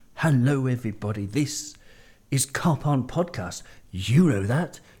Hello, everybody. This is Cop On Podcast. You know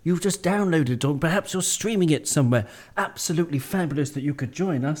that. You've just downloaded it, or perhaps you're streaming it somewhere. Absolutely fabulous that you could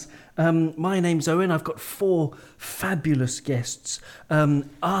join us. My name's Owen. I've got 4 fabulous guests,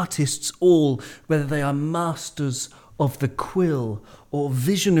 artists all, whether they are masters of the quill or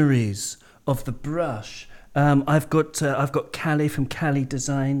visionaries of the brush. I've got Callie from Callie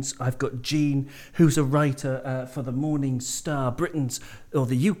Designs. I've got Jean, who's a writer for the Morning Star, Britain's or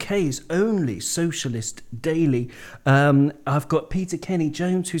the UK's only socialist daily. I've got Peter Kenny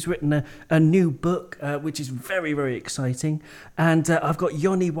Jones, who's written a new book, which is very, very exciting. And I've got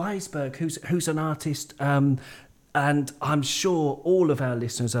Yoni Weisberg, who's an artist. And I'm sure all of our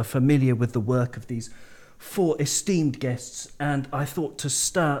listeners are familiar with the work of these 4 esteemed guests. And I thought to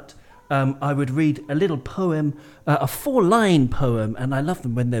start, I would read a little poem, a 4-line poem, and I love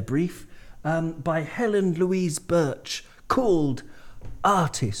them when they're brief, by Helen Louise Birch, called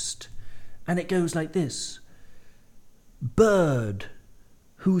Artist. And it goes like this. Bird,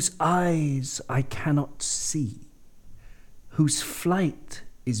 whose eyes I cannot see, whose flight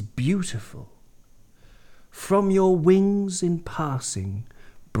is beautiful. From your wings in passing,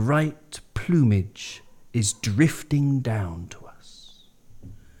 bright plumage is drifting down to us.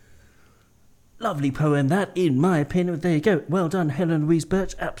 Lovely poem, that, in my opinion. There you go. Well done, Helen Louise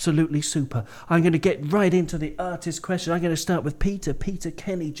Birch. Absolutely super. I'm going to get right into the artist question. I'm going to start with Peter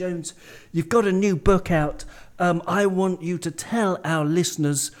Kenny Jones. You've got a new book out. I want you to tell our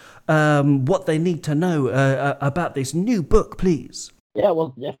listeners what they need to know about this new book, please.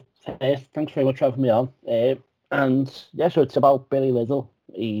 Thanks very much for having me on. So it's about Billy Liddell.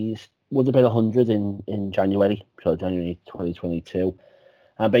 He's would have been 100 in January, so January 2022.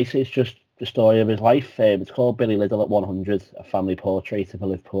 And basically it's just the story of his life. It's called Billy Liddell at 100, a family portrait of a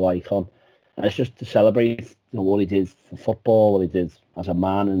Liverpool icon. And it's just to celebrate what he did for football, what he did as a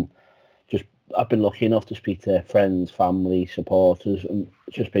man. And just I've been lucky enough to speak to friends, family, supporters, and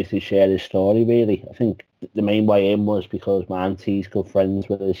just basically share his story, really. I think the main way in was because my auntie's good friends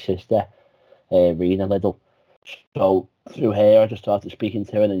with his sister, Rena Liddell. So through her, I just started speaking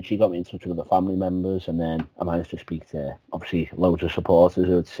to her, and then she got me in touch with other family members, and then I managed to speak to, obviously, loads of supporters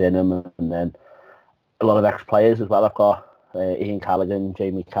who had seen him, and then a lot of ex-players as well. I've got Ian Callaghan,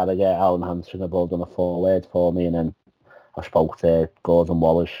 Jamie Carragher, Alan Hansen have all done a forward for me, and then I spoke to Gordon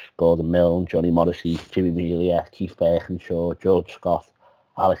Wallace, Gordon Milne, Johnny Morrissey, Jimmy Melia, Keith Birkinshaw, George Scott,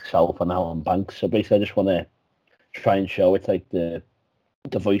 Alex South, and Alan Banks. So basically, I just want to try and show it's like the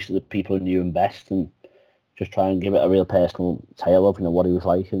voice of the people who knew him best, and just try and give it a real personal tale of what he was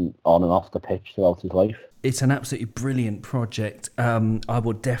like and on and off the pitch throughout his life. It's an absolutely brilliant project. I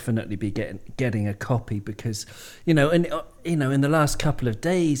will definitely be getting a copy because, in the last couple of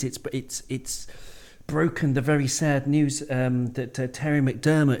days, it's broken the very sad news that Terry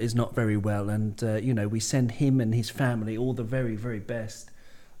McDermott is not very well, and we send him and his family all the very, very best,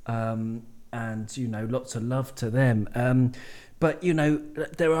 and lots of love to them. But,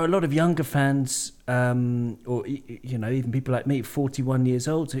 there are a lot of younger fans, or, even people like me, 41 years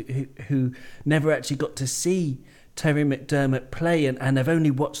old, who never actually got to see Terry McDermott play and have only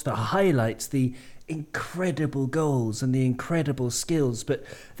watched the highlights, the incredible goals and the incredible skills. But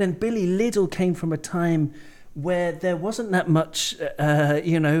then Billy Liddell came from a time where there wasn't that much, there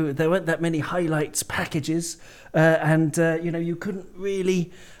weren't that many highlights packages, and you couldn't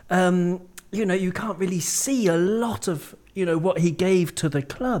really, you can't really see a lot of what he gave to the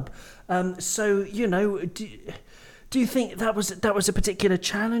club. Do you think that was a particular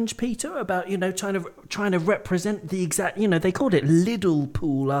challenge, Peter, about trying to represent the exact, they called it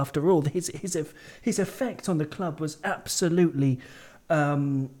Liddellpool after all. His effect on the club was absolutely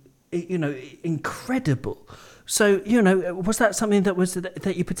incredible. So, was that something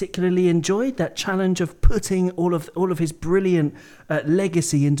that you particularly enjoyed, that challenge of putting all of his brilliant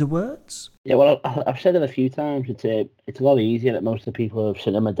legacy into words? Yeah, well, I've said it a few times. It's a lot easier that most of the people who have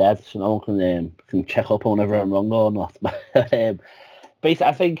seen him are dead, so no one can check up on whether I'm wrong or not. Basically,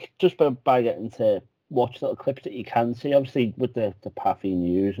 I think just by getting to watch little clips that you can see, obviously with the Paffy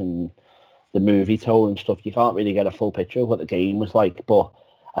news and the movie toll and stuff, you can't really get a full picture of what the game was like. But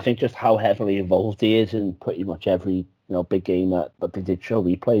I think just how heavily involved he is in pretty much every big game that they did show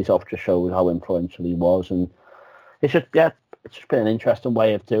replays of just shows how influential he was. And it's just been an interesting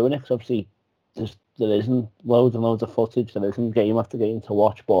way of doing it, because obviously there isn't loads and loads of footage, there isn't game after game to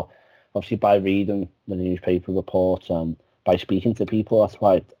watch, but obviously by reading the newspaper reports and by speaking to people, that's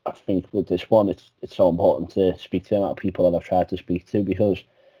why I think with this one it's so important to speak to the amount of people that I've tried to speak to, because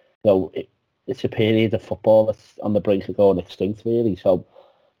it's a period of football that's on the brink of going extinct, really. So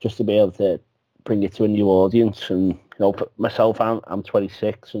just to be able to bring it to a new audience. And for myself, I'm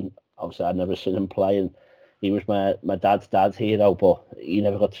 26, and obviously I'd never seen him play, and he was my dad's hero, but he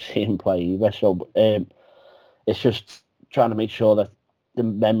never got to see him play either. So it's just trying to make sure that the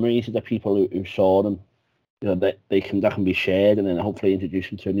memories of the people who saw him, that can be shared, and then hopefully introduce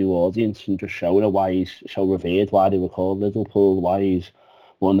him to a new audience and just show them why he's so revered, why they were called Liverpool, why he's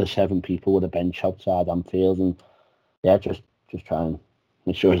one of the 7 people with a bench outside Anfield, and just try and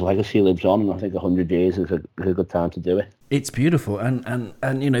make sure his legacy lives on. And I think 100 years is a good time to do it. It's beautiful,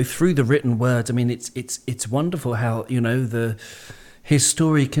 and through the written word, I mean, it's wonderful how his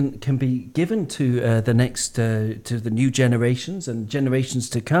story can be given to the next to the new generations and generations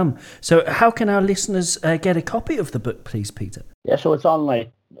to come. So how can our listeners get a copy of the book, please, Peter? Yeah, so it's on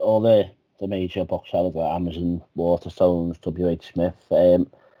like all the major booksellers like Amazon, Waterstones, WH Smith.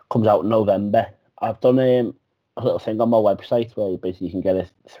 Comes out in November. I've done a little thing on my website where basically you can get it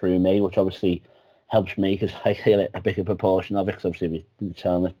through me, which obviously helps me because I get a bigger proportion of it, because obviously we're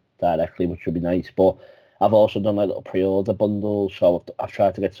selling it directly, which would be nice. But I've also done like little pre-order bundles, so I've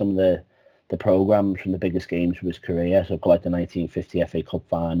tried to get some of the programmes from the biggest games of his career. So I've got like the 1950 FA Cup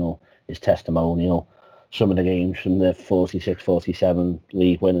final, his testimonial, some of the games from the 46-47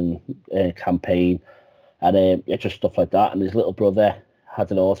 league winning campaign, and just stuff like that. And his little brother had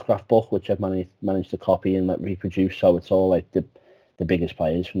an autograph book, which I've managed to copy and reproduce. So it's all like the biggest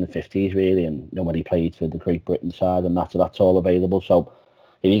players from the 50s, really, and nobody played for the Great Britain side, and that's all available. So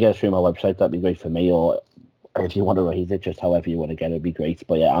if you get it through my website, that'd be great for me, or if you want to read it, just however you want to get it, it'd be great.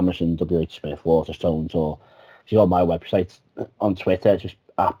 But yeah, Amazon, WH Smith, Waterstones, or if you go on my website, on Twitter, just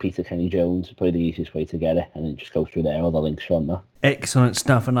at Peter Kenny Jones, probably the easiest way to get it, and then just go through there. All the links are on there. Excellent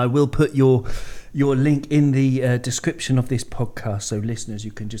stuff, and I will put your link in the description of this podcast, so listeners,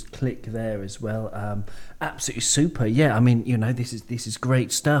 you can just click there as well. Absolutely super. Yeah, I mean, this is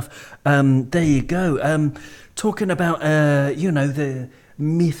great stuff. There you go. Talking about the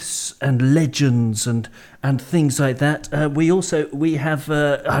myths and legends and things like that. We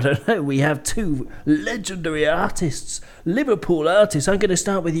have 2 legendary artists, Liverpool artists. I'm going to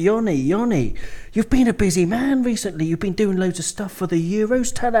start with Yoni. Yoni, you've been a busy man recently. You've been doing loads of stuff for the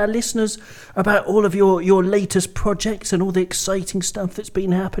Euros. Tell our listeners about all of your latest projects and all the exciting stuff that's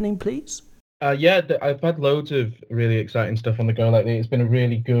been happening, please. I've had loads of really exciting stuff on the go lately. It's been a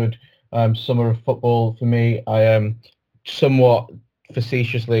really good summer of football for me. I somewhat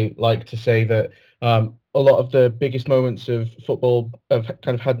facetiously like to say that a lot of the biggest moments of football have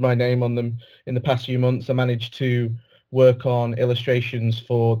kind of had my name on them in the past few months. I managed to work on illustrations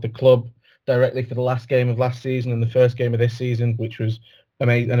for the club directly for the last game of last season and the first game of this season, which was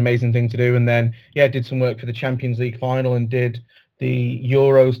an amazing thing to do. And then I did some work for the Champions League final and did the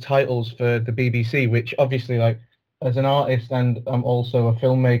Euros titles for the BBC, which obviously, like, as an artist, and I'm also a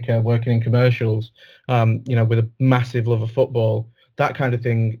filmmaker working in commercials, with a massive love of football, that kind of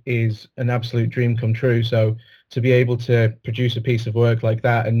thing is an absolute dream come true. So to be able to produce a piece of work like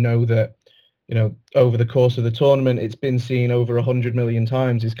that and know that, over the course of the tournament, it's been seen over 100 million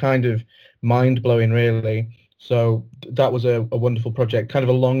times is kind of mind-blowing, really. So that was a wonderful project, kind of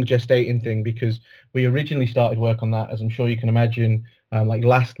a long gestating thing, because we originally started work on that, as I'm sure you can imagine, like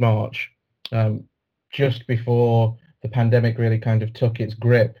last March, just before the pandemic really kind of took its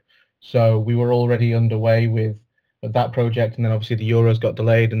grip. So we were already underway with that project, and then obviously the Euros got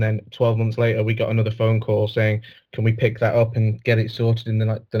delayed, and then 12 months later we got another phone call saying, can we pick that up and get it sorted in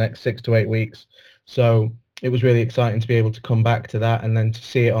the next 6 to 8 weeks? So it was really exciting to be able to come back to that, and then to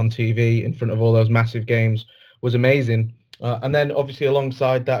see it on TV in front of all those massive games was amazing. And then obviously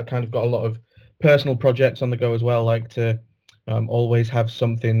alongside that, kind of got a lot of personal projects on the go as well, like to always have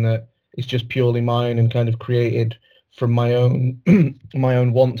something that is just purely mine and kind of created from my own my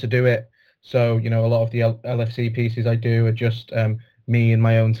own want to do it. So, a lot of the LFC pieces I do are just me in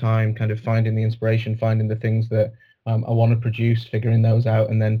my own time, kind of finding the inspiration, finding the things that I want to produce, figuring those out,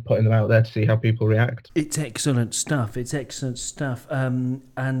 and then putting them out there to see how people react. It's excellent stuff. And,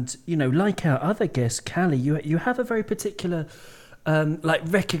 like our other guest, Callie, you have a very particular,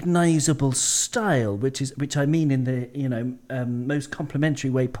 recognisable style, which I mean in the, most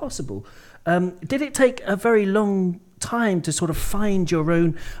complimentary way possible. Did it take a very long time to sort of find your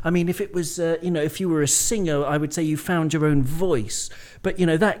own? I mean, if it was if you were a singer, I would say you found your own voice, but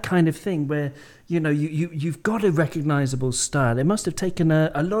that kind of thing where you've got a recognizable style. It must have taken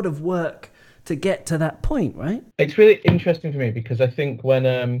a lot of work to get to that point, right? It's really interesting for me because I think when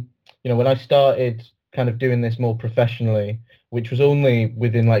when I started kind of doing this more professionally, which was only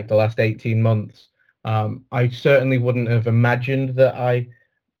within like the last 18 months, I certainly wouldn't have imagined that I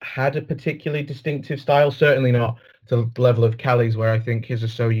had a particularly distinctive style, certainly not to the level of Callie's, where I think his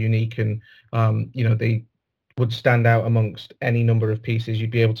is so unique and they would stand out amongst any number of pieces.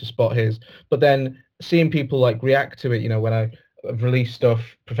 You'd be able to spot his. But then seeing people like react to it, when I've released stuff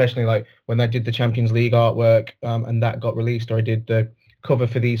professionally, like when I did the Champions League artwork, and that got released, or I did the cover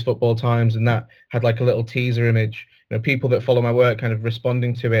for These Football Times, and that had like a little teaser image. People that follow my work kind of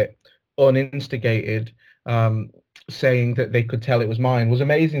responding to it uninstigated, saying that they could tell it was mine, was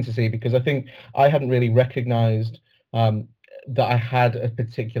amazing to see, because I think I hadn't really recognized that I had a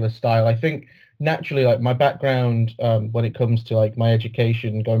particular style. I think naturally, like my background, when it comes to like my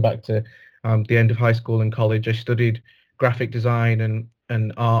education, going back to the end of high school and college, I studied graphic design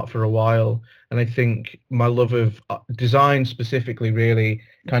and art for a while. And I think my love of design specifically really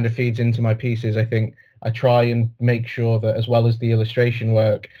kind of feeds into my pieces. I think I try and make sure that, as well as the illustration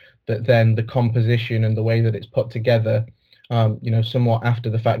work, that then the composition and the way that it's put together, somewhat after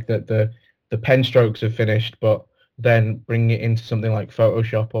the fact that the pen strokes have finished, but then bringing it into something like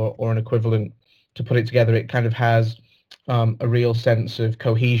Photoshop or an equivalent to put it together, it kind of has a real sense of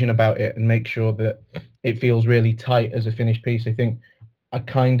cohesion about it, and make sure that it feels really tight as a finished piece. I think I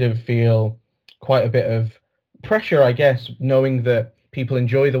kind of feel quite a bit of pressure, I guess, knowing that people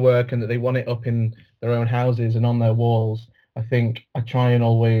enjoy the work and that they want it up in their own houses and on their walls. I think I try and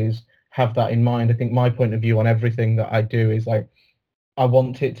always have that in mind. I think my point of view on everything that I do is like, I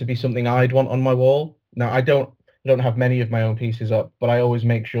want it to be something I'd want on my wall. Now, I don't have many of my own pieces up, but I always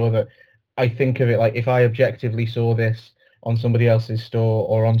make sure that I think of it like, if I objectively saw this on somebody else's store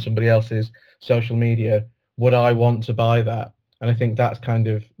or on somebody else's social media, would I want to buy that? And I think that's kind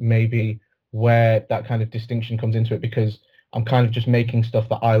of maybe where that kind of distinction comes into it, because I'm kind of just making stuff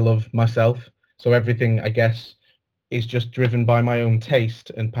that I love myself. So everything, I guess, is just driven by my own taste,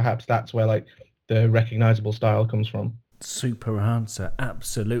 and perhaps that's where like the recognizable style comes from. Super answer,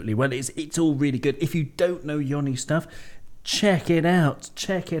 absolutely. Well, it's all really good. If you don't know Yoni's stuff, check it out,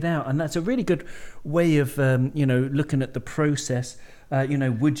 and that's a really good way of looking at the process.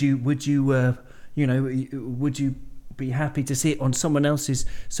 Would you be happy to see it on someone else's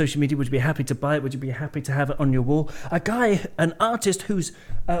social media? Would you be happy to buy it? Would you be happy to have it on your wall? An artist whose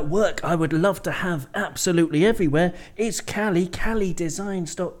work I would love to have absolutely everywhere is Callie,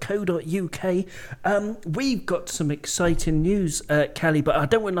 calliedesigns.co.uk. We've got some exciting news, Callie, but I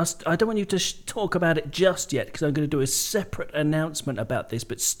don't want you to talk about it just yet, because I'm going to do a separate announcement about this,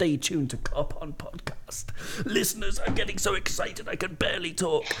 but stay tuned to Cop On Podcast. Listeners, I'm getting so excited I can barely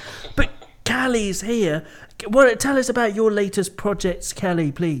talk. But Callie's here. Tell us about your latest projects,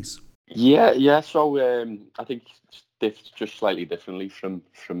 Callie, please. Yeah. So I think just slightly differently from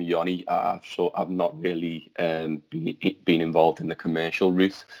Yoni. I've not really been involved in the commercial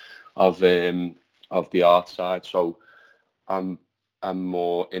route of the art side. So I'm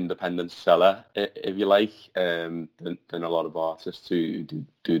more independent seller, if you like, than a lot of artists who do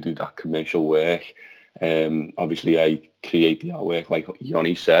that commercial work. Obviously, I create the artwork, like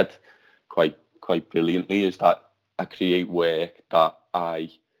Yoni said, quite brilliantly, is that I create work that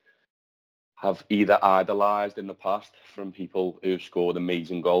I have either idolized in the past from people who've scored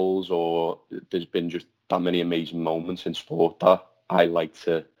amazing goals, or there's been just that many amazing moments in sport that I like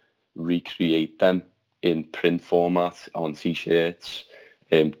to recreate them in print format on t-shirts,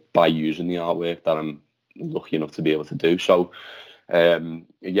 by using the artwork that I'm lucky enough to be able to do. So I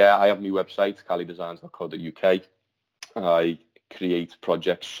have my website, calliedesigns.co.uk. I create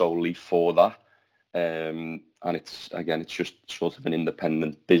projects solely for that, and it's just sort of an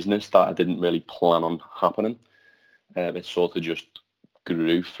independent business that I didn't really plan on happening. It sort of just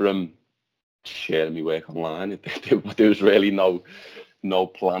grew from sharing my work online. There was really no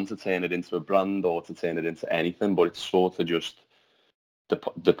plan to turn it into a brand or to turn it into anything, but it's sort of just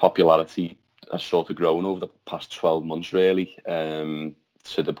the popularity has sort of grown over the past 12 months really, to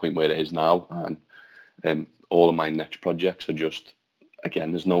the point where it is now. And all of my next projects are just,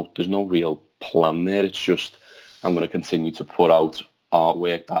 again, there's no real plan there. It's just, I'm going to continue to put out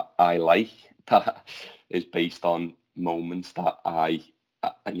artwork that I like, that is based on moments that I've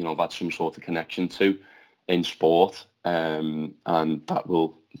had some sort of connection to in sport, and that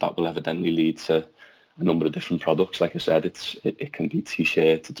will evidently lead to a number of different products. Like I said, it can be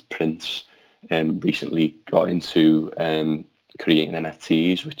t-shirts, it's prints. Recently got into creating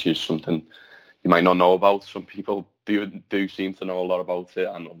NFTs, which is something you might not know about. Some people do seem to know a lot about it,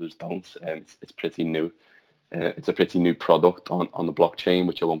 and others don't. It's pretty new. It's a pretty new product on the blockchain,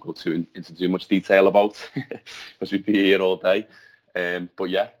 which I won't go into too much detail about, because we'd be here all day.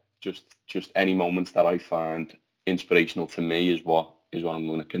 But yeah, just any moments that I find inspirational to me is what I'm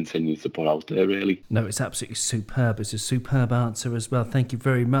going to continue to put out there, really. No, it's absolutely superb. It's a superb answer as well. Thank you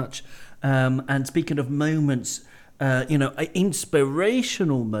very much. And speaking of moments,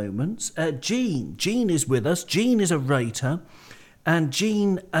 inspirational moments. Jean is with us. Jean is a writer, and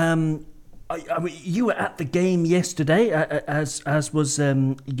Jean, I mean, you were at the game yesterday, as was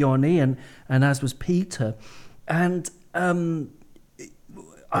Yoni and as was Peter, and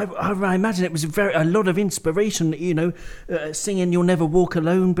I imagine it was a lot of inspiration, singing "You'll Never Walk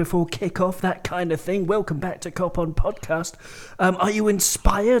Alone" before kick-off, that kind of thing. Welcome back to Cop On Podcast. Are you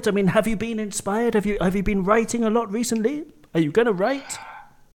inspired? I mean, have you been inspired? Have you been writing a lot recently? Are you going to write?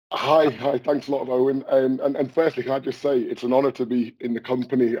 Hi. Thanks a lot, Owen. And firstly, can I just say it's an honour to be in the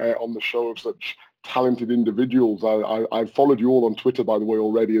company on the show of such talented individuals. I've followed you all on Twitter, by the way,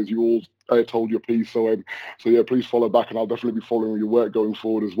 already, as you all told your piece. So yeah, please follow back, and I'll definitely be following your work going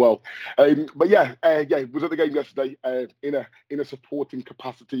forward as well. But yeah, was at the game yesterday in a supporting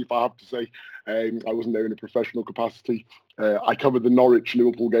capacity, if I have to say. I wasn't there in a professional capacity. I covered the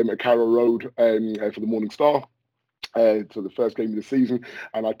Norwich-Liverpool game at Carrow Road for the Morning Star. So the first game of the season,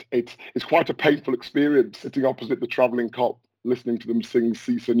 and it's quite a painful experience sitting opposite the travelling cop, listening to them sing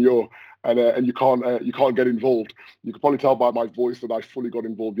 "Si Senor," and you can't get involved. You can probably tell by my voice that I fully got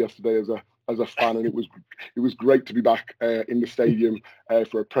involved yesterday as a fan, and it was great to be back in the stadium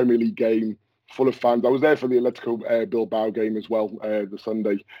for a Premier League game full of fans. I was there for the Atletico Bilbao game as well, the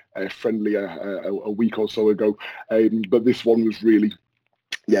Sunday friendly a week or so ago, but this one was really.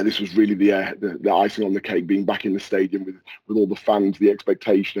 Yeah, this was really the icing on the cake, being back in the stadium with all the fans, the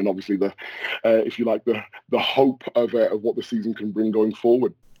expectation, and obviously the hope of what the season can bring going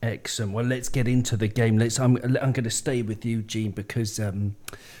forward. Excellent. Well, let's get into the game. I'm going to stay with you, Jean, because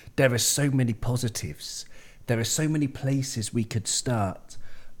there are so many positives. There are so many places we could start,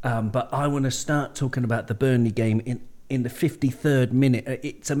 but I want to start talking about the Burnley game in the 53rd minute.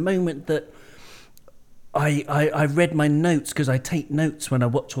 It's a moment that. I read my notes, because I take notes when I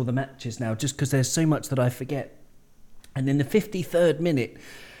watch all the matches now, just because there's so much that I forget. And in the 53rd minute,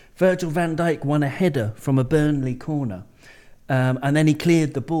 Virgil van Dijk won a header from a Burnley corner. And then he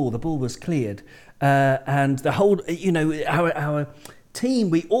cleared the ball. The ball was cleared. And the whole, our team,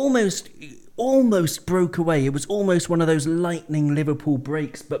 we almost broke away. It was almost one of those lightning Liverpool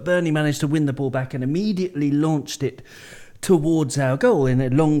breaks. But Burnley managed to win the ball back and immediately launched it towards our goal in a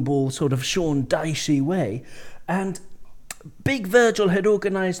long ball, sort of Sean Dyche way. And Big Virgil had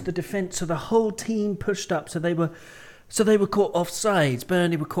organised the defence, so the whole team pushed up, so they were caught offside.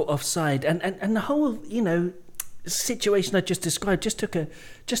 Burnley were caught offside, and the whole situation I just described just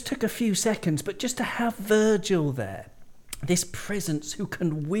took a few seconds, but just to have Virgil there, this presence who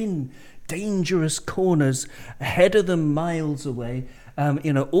can win dangerous corners, header them miles away,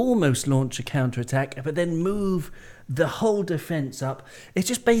 almost launch a counter-attack, but then move the whole defence up. It's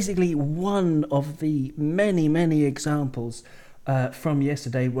just basically one of the many, many examples from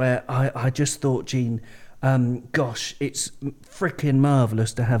yesterday where I just thought, Jean, gosh, it's freaking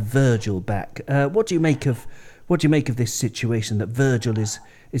marvellous to have Virgil back. What do you make of this situation that Virgil is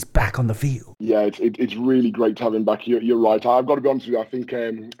back on the field? Yeah, it's really great to have him back. You're right. I've got to be honest with you. I think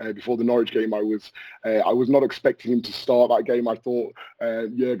before the Norwich game, I was not expecting him to start that game. I thought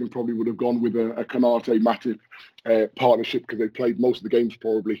Jurgen probably would have gone with a Konate Matip partnership, because they played most of the games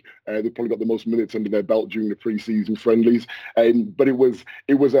probably. They probably got the most minutes under their belt during the pre-season friendlies. But it was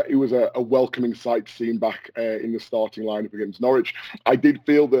a welcoming sight to see him back in the starting lineup against Norwich. I did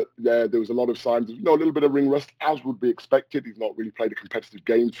feel that there was a lot of signs of a little bit of ring rust, as would be expected. He's not really played a competitive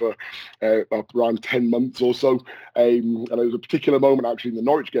game for around 10 months or so. And there was a particular moment actually in the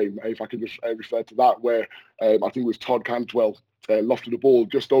Norwich game, if I can just refer to that, where I think it was Todd Cantwell lofted a ball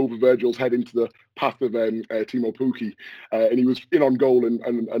just over Virgil's head into the path of Timo Pukki, and he was in on goal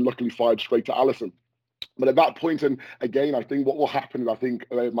and luckily fired straight to Alisson. But at that point, and again, I think what will happen is I think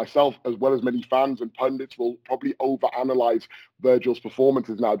myself, as well as many fans and pundits, will probably overanalyze Virgil's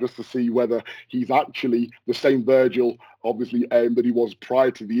performances now, just to see whether he's actually the same Virgil, obviously, that he was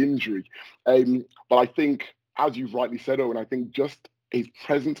prior to the injury. But I think, as you've rightly said, Owen, I think just his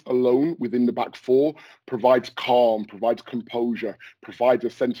presence alone within the back four provides calm, provides composure, provides a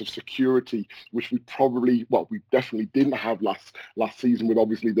sense of security, which we definitely didn't have last season, with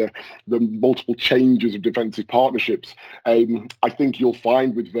obviously the multiple changes of defensive partnerships. I think you'll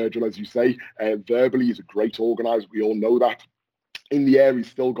find with Virgil, as you say, verbally he's a great organiser. We all know that. In the air, he's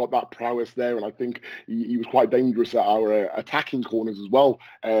still got that prowess there, and I think he was quite dangerous at our attacking corners as well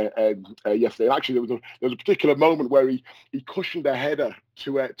yesterday. And actually, there was a particular moment where he cushioned a header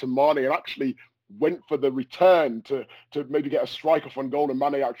to Mane, and actually went for the return to maybe get a strike off on goal, and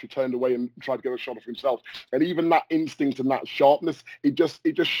Mane actually turned away and tried to get a shot off himself. And even that instinct and that sharpness, it just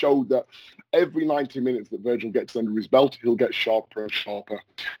showed that every 90 minutes that Virgil gets under his belt, he'll get sharper and sharper.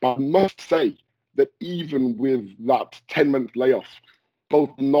 But I must say, that even with that 10-month layoff, both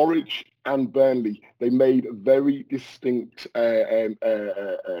Norwich and Burnley, they made very distinct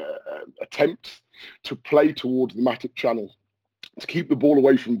attempts to play towards the Matip channel, to keep the ball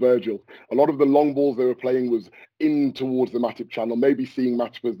away from Virgil. A lot of the long balls they were playing was in towards the Matip channel, maybe seeing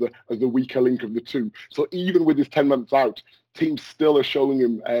Matip as the weaker link of the two. So even with his 10 months out, teams still are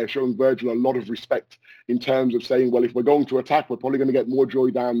showing Virgil a lot of respect in terms of saying, well, if we're going to attack, we're probably going to get more joy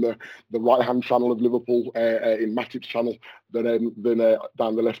down the right-hand channel of Liverpool in Matip's channel than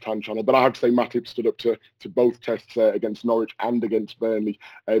down the left-hand channel. But I have to say Matip stood up to both tests against Norwich and against Burnley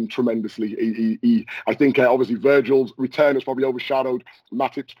tremendously. I think obviously Virgil's return has probably overshadowed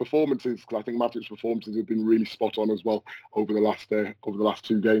Matip's performances, because I think Matip's performances have been really spot on as well over the last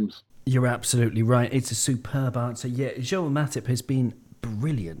two games. You're absolutely right. It's a superb answer. Yeah, Joel Matip has been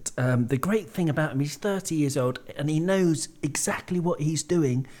brilliant. The great thing about him, he's 30 years old and he knows exactly what he's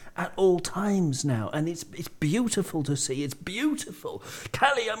doing at all times now. And it's beautiful to see. It's beautiful.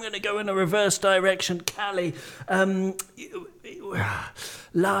 Callie, I'm going to go in a reverse direction. Callie,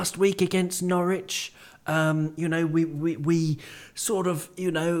 last week against Norwich, we sort of,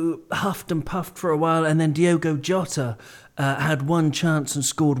 huffed and puffed for a while, and then Diogo Jota had one chance and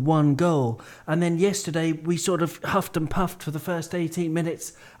scored one goal. And then yesterday we sort of huffed and puffed for the first 18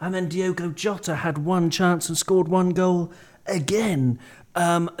 minutes, and then Diogo Jota had one chance and scored one goal again,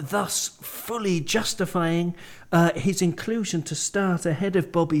 thus fully justifying his inclusion to start ahead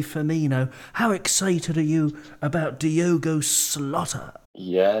of Bobby Firmino. How excited are you about Diogo Slaughter?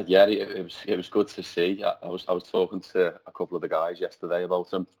 Yeah, it was good to see. I was talking to a couple of the guys yesterday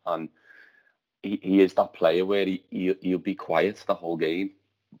about him, and he is that player where he'll be quiet the whole game,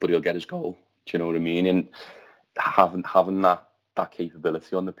 but he'll get his goal. Do you know what I mean? And having that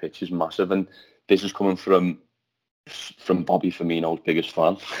capability on the pitch is massive. And this is coming from Bobby Firmino's biggest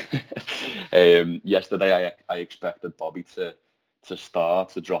fan. Yesterday, I expected Bobby to start,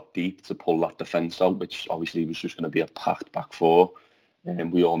 to drop deep, to pull that defence out, which obviously was just going to be a packed back four.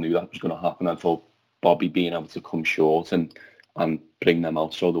 And we all knew that was going to happen. I thought Bobby being able to come short and bring them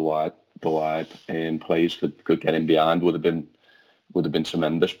out so the wide players could get in behind would have been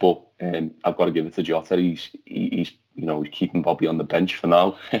tremendous. But I've got to give it to Jota. He's keeping Bobby on the bench for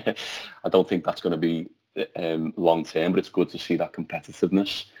now. I don't think that's going to be long term, but it's good to see that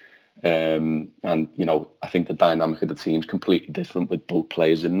competitiveness. And I think the dynamic of the team's completely different with both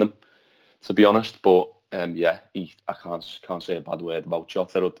players in them, to be honest. But I can't say a bad word about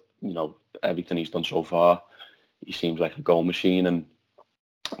Jota. Everything he's done so far, he seems like a goal machine, and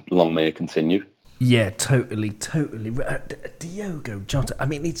long may it continue. Yeah, totally. Diogo Jota. I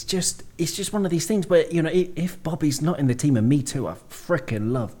mean, it's just one of these things where if Bobby's not in the team, and me too, I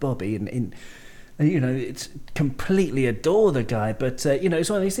freaking love Bobby, and it's completely adore the guy. But it's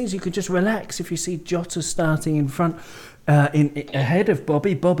one of these things you can just relax if you see Jota starting in front. Ahead of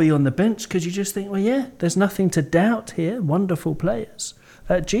Bobby on the bench, because you just think, well, yeah, there's nothing to doubt here. Wonderful players.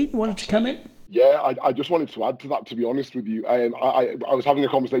 Gene, wanted to come in? Yeah, I just wanted to add to that, to be honest with you. I was having a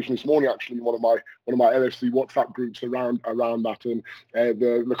conversation this morning, actually, in one of my LFC WhatsApp groups around that, and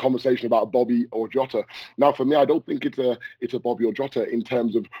the conversation about Bobby or Jota. Now, for me, I don't think it's a Bobby or Jota in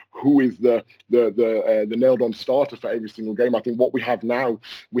terms of who is the nailed-on starter for every single game. I think what we have now,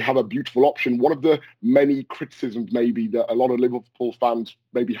 we have a beautiful option. One of the many criticisms maybe that a lot of Liverpool fans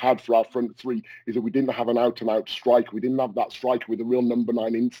maybe had for our front three is that we didn't have an out-and-out striker. We didn't have that striker with a real number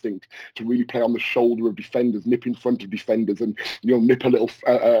 9 instinct to really play on the shoulder of defenders, nip in front of defenders, and nip a little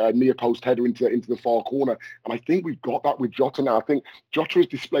near post header into the far corner. And I think we've got that with Jota now. I think Jota has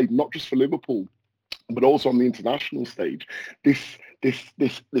displayed, not just for Liverpool, but also on the international stage, this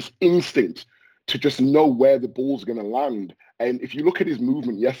instinct to just know where the ball's going to land. And if you look at his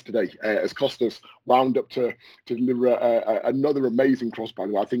movement yesterday, as Costas wound up to deliver another amazing cross, by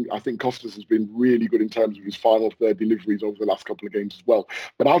the way, I think Costas has been really good in terms of his final third deliveries over the last couple of games as well.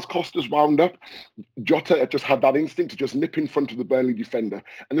 But as Costas wound up, Jota just had that instinct to just nip in front of the Burnley defender.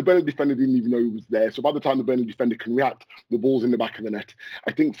 And the Burnley defender didn't even know he was there. So by the time the Burnley defender can react, the ball's in the back of the net.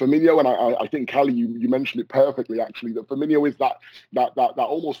 I think Firmino, and I think, Callie, you mentioned it perfectly, actually, that Firmino is that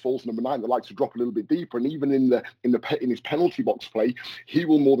almost false number 9 that likes to drop a little bit deeper. And even in his penalty box play, he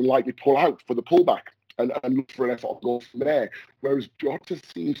will more than likely pull out for the pullback and look for an effort goal from there. Whereas Jota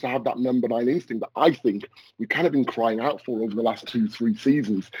seems to have that number 9 instinct that I think we've kind of been crying out for over the last 2-3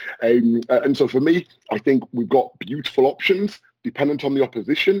 seasons. And so for me, I think we've got beautiful options dependent on the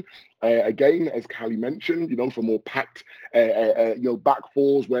opposition. Again, as Callie mentioned, for more packed, back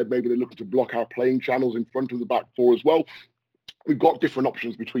fours where maybe they're looking to block our playing channels in front of the back four as well. we've got different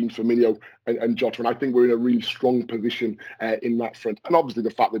options between Firmino and Jota, and I think we're in a really strong position in that front. And obviously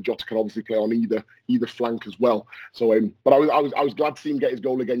the fact that Jota can obviously play on either flank as well. So, but I was glad to see him get his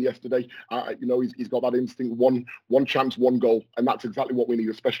goal again yesterday. He's got that instinct, one chance, one goal, and that's exactly what we need,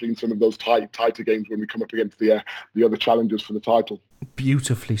 especially in some of those tighter games when we come up against the other challengers for the title.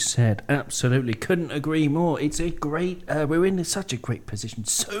 Beautifully said. Absolutely, couldn't agree more. It's a great. We're in such a great position.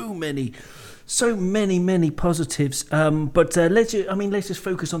 So many positives. But let's just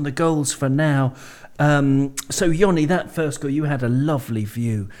focus on the goals for now. So Yoni, that first goal, you had a lovely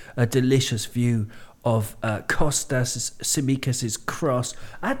view, a delicious view of Kostas Tsimikas' cross.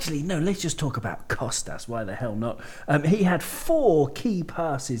 Actually, no, let's just talk about Kostas. Why the hell not? He had 4 key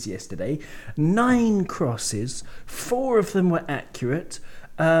passes yesterday, 9 crosses, 4 of them were accurate.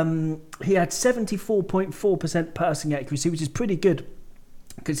 He had 74.4% passing accuracy, which is pretty good,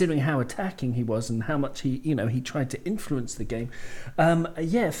 considering how attacking he was and how much he tried to influence the game.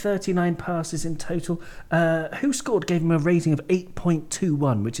 39 passes in total. Who scored gave him a rating of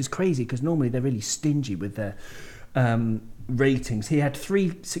 8.21, which is crazy because normally they're really stingy with their ratings. He had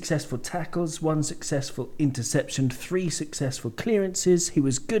 3 successful tackles, 1 successful interception, 3 successful clearances. He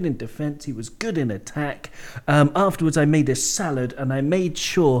was good in defence. He was good in attack. Afterwards, I made a salad and I made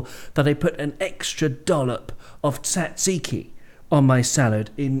sure that I put an extra dollop of tzatziki on my salad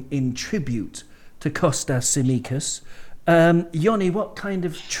in tribute to Kostas Tsimikas. Yoni, what kind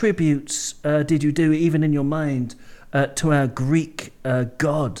of tributes did you do, even in your mind, to our Greek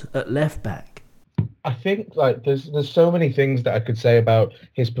god at left back? I think there's so many things that I could say about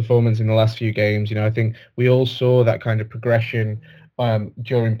his performance in the last few games. I think we all saw that kind of progression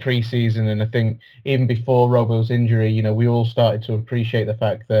during pre-season, and I think even before Robbo's injury, we all started to appreciate the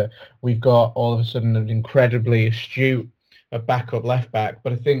fact that we've got all of a sudden an incredibly astute a backup left back,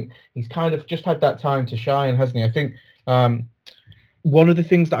 but I think he's kind of just had that time to shine, hasn't he? I think one of the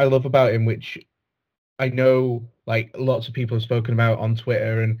things that I love about him, which I know lots of people have spoken about on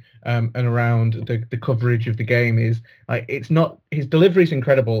Twitter and around the coverage of the game, is it's not, his delivery is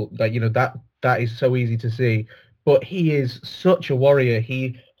incredible. That is so easy to see, but he is such a warrior.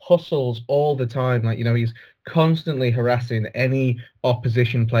 He hustles all the time. He's constantly harassing any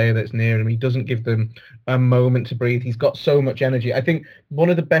opposition player that's near him. He doesn't give them a moment to breathe. He's got so much energy. I think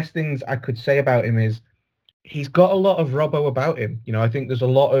one of the best things I could say about him is he's got a lot of Robbo about him. I think there's a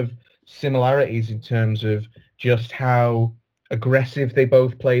lot of similarities in terms of just how aggressive they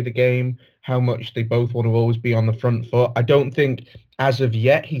both play the game, how much they both want to always be on the front foot. I don't think as of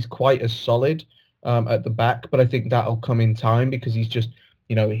yet he's quite as solid at the back, but I think that'll come in time because he's just,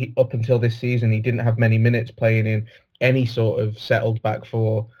 he, up until this season, he didn't have many minutes playing in any sort of settled back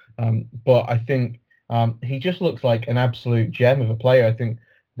four. But I think he just looks like an absolute gem of a player. I think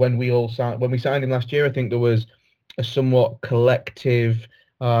when we signed him last year, I think there was a somewhat collective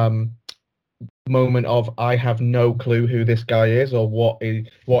moment of, I have no clue who this guy is or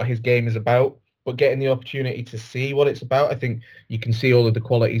what his game is about. But getting the opportunity to see what it's about, I think you can see all of the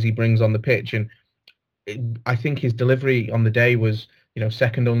qualities he brings on the pitch. And I think his delivery on the day was,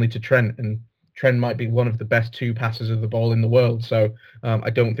 second only to Trent, and Trent might be one of the best 2 passers of the ball in the world. So I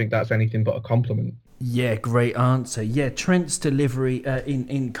don't think that's anything but a compliment. Yeah, great answer. Yeah, Trent's delivery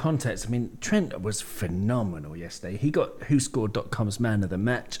in context. I mean, Trent was phenomenal yesterday. He got WhoScored.com's man of the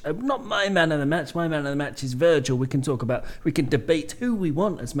match. Not my man of the match. My man of the match is Virgil. We can debate who we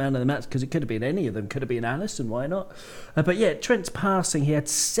want as man of the match because it could have been any of them. Could have been Alisson. Why not? But yeah, Trent's passing. He had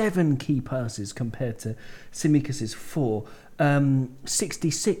 7 key passes compared to Tsimikas' 4.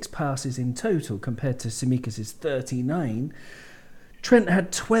 66 passes in total compared to Tsimikas' 39. Trent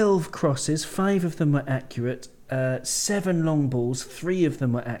had 12 crosses, 5 of them were accurate, 7 long balls, 3 of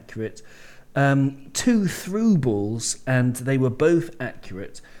them were accurate, 2 through balls, and they were both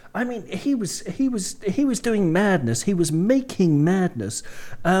accurate. I mean, he was doing madness. He was making madness.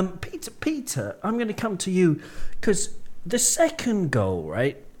 Peter, I'm going to come to you because the second goal,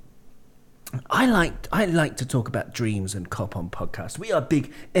 right? I like to talk about dreams and Cop on podcast. We are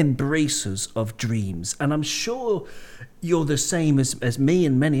big embracers of dreams, and I'm sure you're the same as me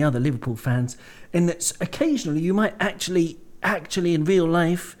and many other Liverpool fans, in that occasionally you might actually in real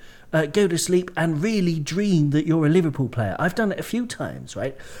life go to sleep and really dream that you're a Liverpool player. I've done it a few times,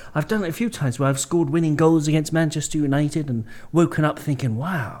 right? I've done it a few times where I've scored winning goals against Manchester United and woken up thinking,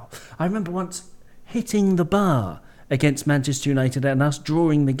 wow. I remember once hitting the bar against Manchester United and us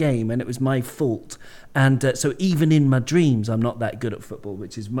drawing the game, and it was my fault. And so even in my dreams, I'm not that good at football,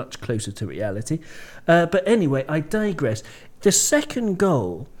 which is much closer to reality. But anyway, I digress. The second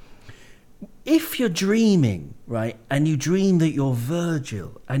goal, if you're dreaming, right, and you dream that you're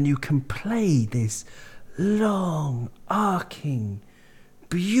Virgil and you can play this long, arcing,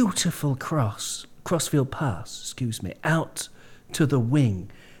 beautiful crossfield pass, out to the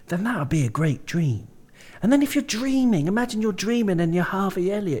wing, then that would be a great dream. And then if you're dreaming, imagine you're dreaming and you're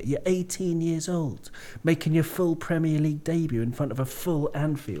Harvey Elliott, you're 18 years old, making your full Premier League debut in front of a full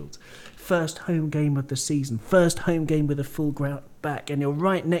Anfield. First home game of the season, first home game with a full ground back, and you're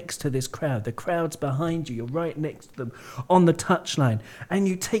right next to this crowd. The crowd's behind you, you're right next to them on the touchline, and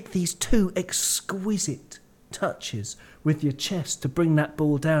you take these two exquisite touches with your chest to bring that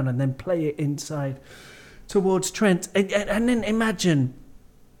ball down and then play it inside towards Trent. And then imagine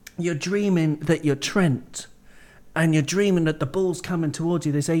you're dreaming that you're Trent, and you're dreaming that the ball's coming towards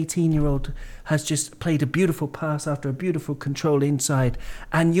you. This 18-year-old has just played a beautiful pass after a beautiful control inside,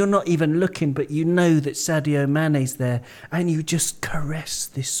 and you're not even looking, but you know that Sadio Mane's there, and you just caress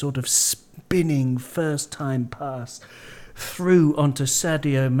this sort of spinning first-time pass through into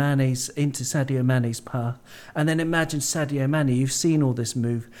Sadio Mane's path. And then imagine Sadio Mane, you've seen all this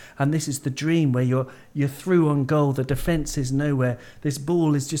move, and this is the dream where you're through on goal, the defence is nowhere, this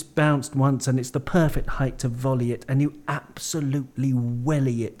ball is just bounced once and it's the perfect height to volley it, and you absolutely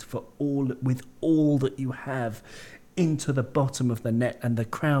welly it with all that you have into the bottom of the net, and the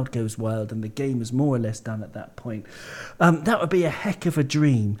crowd goes wild and the game is more or less done at that point. That would be a heck of a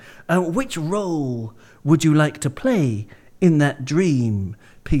dream. Which role would you like to play in that dream,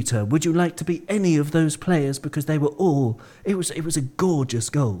 Peter? Would you like to be any of those players? Because they were all... It was a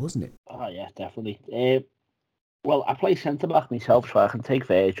gorgeous goal, wasn't it? Oh, yeah, definitely. Well, I play centre-back myself, so I can take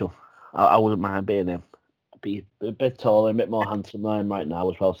Virgil. I wouldn't mind being him. I'd be a bit taller, a bit more handsome than I am right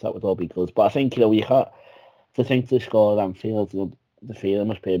now as well, so that would all be good. But I think, you can't... To think to score at Anfield, the feeling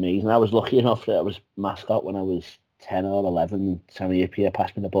must be amazing. I was lucky enough that I was mascot when I was 10 or 11. Sammy Appiah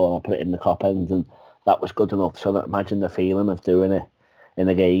passed me the ball and I put it in the cop end, and that was good enough. So imagine the feeling of doing it in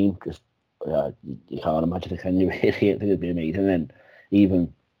a game. Just you can't imagine it, can you? Really, it would be amazing. And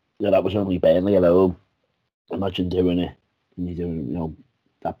even that was only Burnley at home. Imagine doing it, and you're doing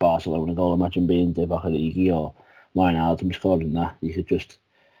that Barcelona goal. Imagine being Divock Origi or Wijnaldum scoring that. You could just...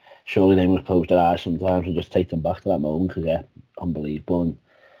 Surely they must close their eyes sometimes and just take them back to that moment, because, yeah, unbelievable. And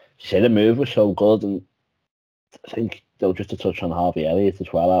you say the move was so good, and I think, just to touch on Harvey Elliott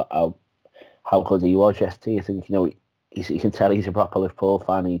as well, how good he was yesterday. I think, you can tell he's a proper Liverpool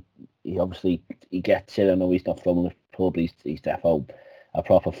fan. He obviously gets it. I know he's not from Liverpool, but he's definitely a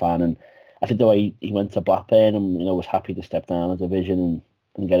proper fan. And I think the way he went to Blackburn and, was happy to step down a division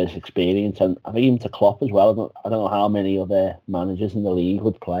and get his experience. And I think even to Klopp as well. I don't know how many other managers in the league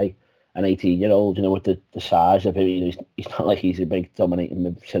would play an 18-year-old, with the size of him. He's not like he's a big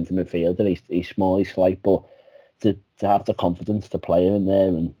dominating centre midfielder. He's small, he's slight, but to have the confidence to play him in there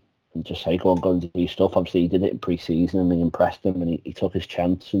and just say, go and do stuff. Obviously, he did it in pre-season and he impressed him, and he took his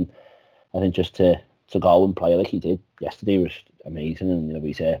chance. And I think just to go and play like he did yesterday was amazing. And,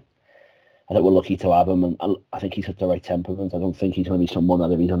 he's I think we're lucky to have him, and I think he's at the right temperament. I don't think he's going to be someone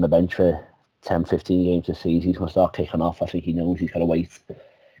that if he's on the bench for 10, 15 games this season, he's going to start kicking off. I think he knows he's got to wait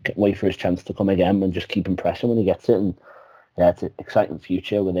for his chance to come again and just keep impressing when he gets it. And yeah, it's an exciting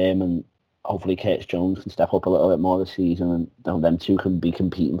future with him, and hopefully Curtis Jones can step up a little bit more this season, and them two can be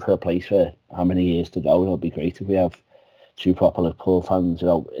competing for a place for how many years to go. It'll be great if we have two proper Liverpool fans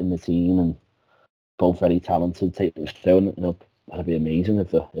in the team, and both very talented, taking us through, and that'd be amazing if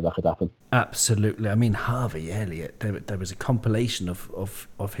that could happen. Absolutely. I mean, Harvey Elliott, there was a compilation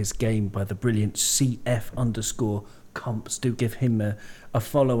of his game by the brilliant CF_comps. Do give him a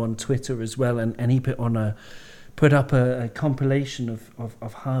follow on Twitter as well. And he put up a compilation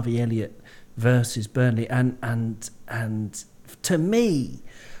of Harvey Elliott versus Burnley. And to me,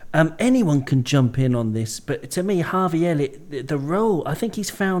 anyone can jump in on this, but to me, Harvey Elliott, the role, I think he's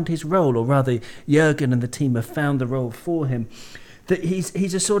found his role, or rather Jurgen and the team have found the role for him. That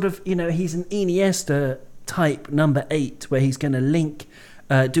he's a sort of, he's an Iniesta type number 8, where he's going to link,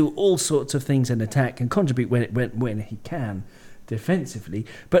 do all sorts of things in attack and contribute when he can defensively.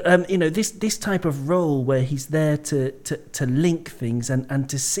 But this type of role where he's there to link things and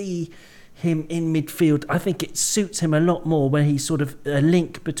to see him in midfield, I think it suits him a lot more, where he's sort of a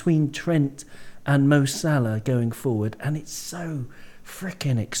link between Trent and Mo Salah going forward, and it's so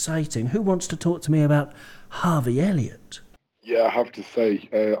freaking exciting. Who wants to talk to me about Harvey Elliott? Yeah, I have to say,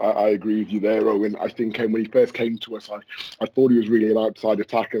 I agree with you there, Owen. I think when he first came to us, I thought he was really an outside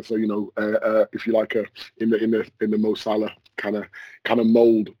attacker. So if you like, in the Mo Salah kind of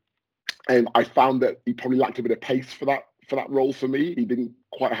mold, and I found that he probably lacked a bit of pace for that role for me. He didn't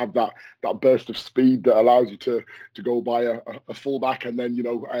quite have that burst of speed that allows you to go by a fullback and then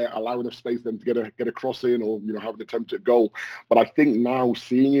allow enough space then to get a cross in or have an attempt at goal. But I think now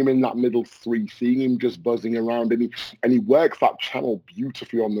seeing him in that middle three, seeing him just buzzing around, and he works that channel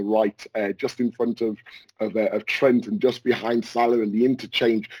beautifully on the right, just in front of Trent and just behind Salah, and the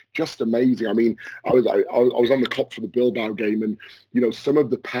interchange, just amazing. I mean, I was on the clock for the Bilbao game, and some of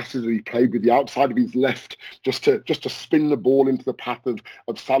the passes that he played with the outside of his left, just to spin the ball into the path of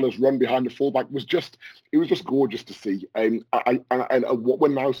Salah's run behind the fullback was just gorgeous to see. And what we're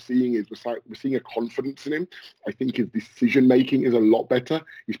now seeing is we're seeing a confidence in him. I think his decision making is a lot better.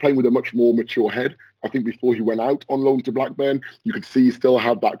 He's playing with a much more mature head. I think before he went out on loan to Blackburn, you could see he still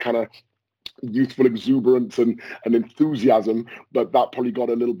had that kind of youthful exuberance and enthusiasm, but that probably got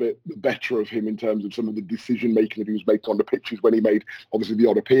a little bit better of him in terms of some of the decision making that he was making on the pitches when he made obviously the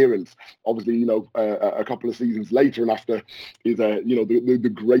odd appearance. Obviously, a couple of seasons later and after his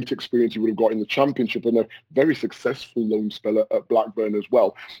the great experience he would have got in the Championship and a very successful loan spell at Blackburn as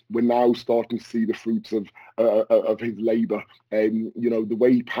well, we're now starting to see the fruits of his labour. The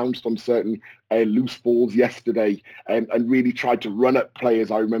way he pounced on certain loose balls yesterday and really tried to run at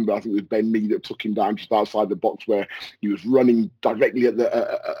players. I remember, I think it was Ben Mee that took him down just outside the box where he was running directly at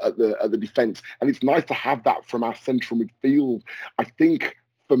the defence. And it's nice to have that from our central midfield. I think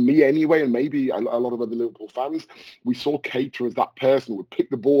for me anyway, and maybe a lot of other Liverpool fans, we saw Keita as that person who would pick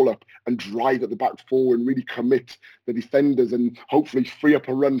the ball up and drive at the back four and really commit the defenders and hopefully free up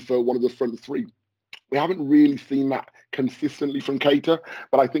a run for one of the front three. We haven't really seen that consistently from Keita,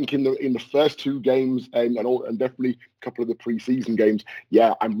 but I think in the first two games and definitely a couple of the pre-season games,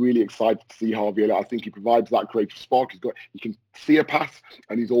 I'm really excited to see Harvey Elliott. I think he provides that creative spark. He can see a pass,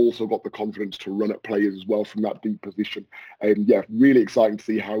 and he's also got the confidence to run at players as well from that deep position. And really exciting to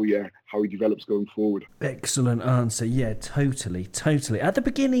see how he develops going forward. Excellent answer. Yeah, totally. At the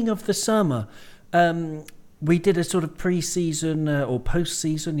beginning of the summer, we did a sort of pre-season or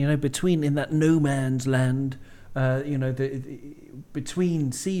post-season, between in that no man's land,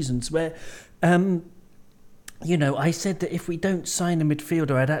 between seasons where, I said that if we don't sign a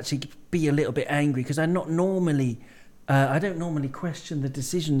midfielder, I'd actually be a little bit angry because I don't normally question the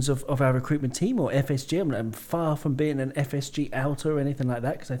decisions of our recruitment team or FSG. I'm far from being an FSG outer or anything like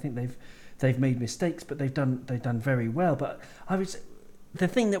that because I think they've made mistakes, but they've done very well. But the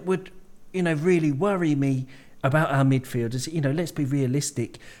thing that would really worry me about our midfielders, let's be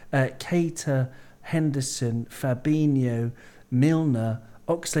realistic. Keita, Henderson, Fabinho, Milner,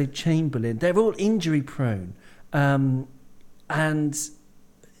 Oxlade-Chamberlain, they're all injury prone. And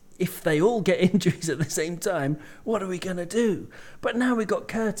if they all get injuries at the same time, what are we going to do? But now we've got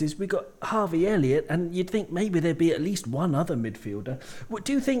Curtis, we've got Harvey Elliott, and you'd think maybe there'd be at least one other midfielder. What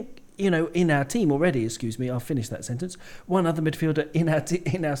do you think, in our team already, I'll finish that sentence, one other midfielder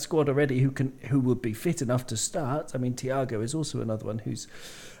in our squad already who would be fit enough to start? I mean, Thiago is also another one who's,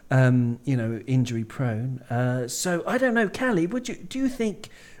 injury prone. So I don't know, Callie, do you think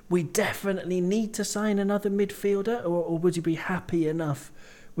we definitely need to sign another midfielder, or would you be happy enough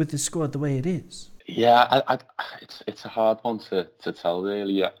with the squad the way it is? Yeah, it's a hard one to tell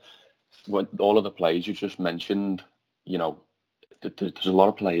really. Yeah. When all of the players you just mentioned, there's a lot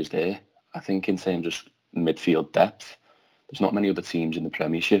of players there. I think in terms of midfield depth, there's not many other teams in the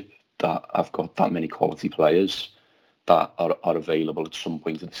Premiership that have got that many quality players that are available at some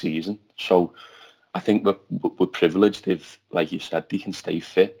point of the season. So I think we're privileged if, like you said, they can stay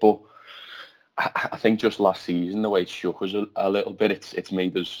fit. But I think just last season, the way it shook us a little bit, it's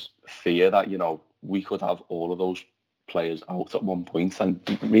made us fear that, we could have all of those players out at one point. And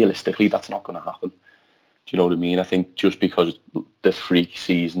realistically, that's not going to happen. Do you know what I mean? I think just because the freak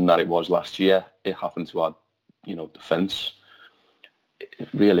season that it was last year, it happened to our, defence.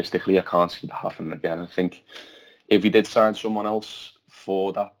 Realistically, I can't see that happening again. I think if we did sign someone else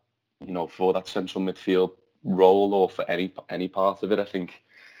for that, for that central midfield role or for any part of it, I think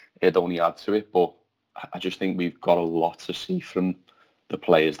it'd only add to it. But I just think we've got a lot to see from the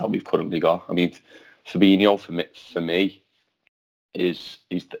players that we've currently got. I mean, Fabinho for me is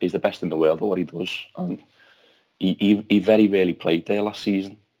the best in the world at what he does, and he very rarely played there last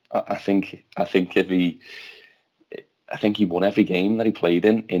season. I think he won every game that he played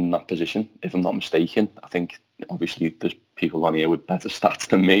in that position, if I'm not mistaken. I think obviously there's people on here with better stats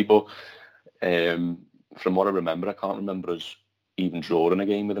than me, but from what I remember, I can't remember us even drawing a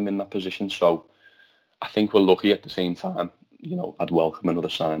game with him in that position. So I think we're lucky. At the same time, I'd welcome another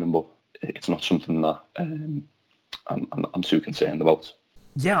signing, but it's not something that I'm too concerned about.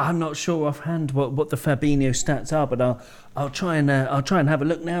 Yeah, I'm not sure offhand what the Fabinho stats are, but I'll try and have a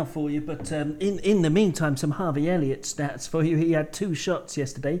look now for you. But in the meantime, some Harvey Elliott stats for you. He had 2 shots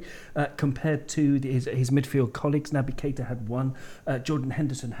yesterday, compared to his midfield colleagues. Naby Keita had 1, Jordan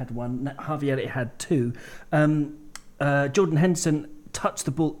Henderson had 1, Harvey Elliott had 2. Jordan Henderson touched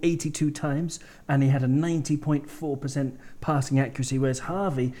the ball 82 times and he had a 90.4% passing accuracy, whereas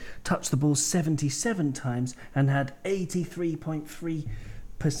Harvey touched the ball 77 times and had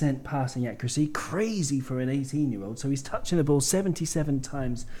 83.3% passing accuracy. Crazy for an 18-year-old. So he's touching the ball 77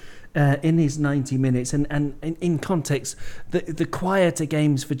 times in his 90 minutes. And in context, the quieter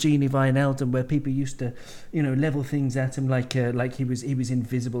games for Gini Wijnaldum, where people used to, level things at him like he was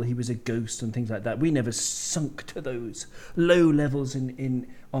invisible, he was a ghost and things like that. We never sunk to those low levels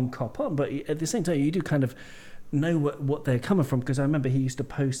on Cop On. But at the same time, you do kind of know what they're coming from, because I remember he used to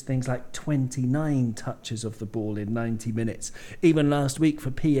post things like 29 touches of the ball in 90 minutes. Even last week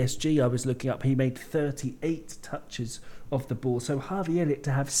for PSG, I was looking up, he made 38 touches of the ball. So Harvey Elliott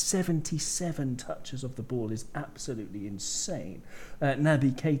to have 77 touches of the ball is absolutely insane.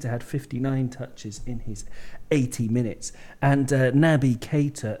 Naby Keita had 59 touches in his 80 minutes. And Naby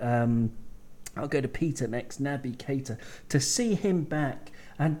Keita, I'll go to Peter next. Naby Keita, to see him back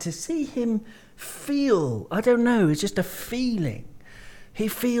and to see him feel, I don't know, it's just a feeling. He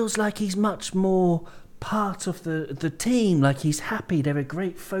feels like he's much more part of the team, like he's happy. There are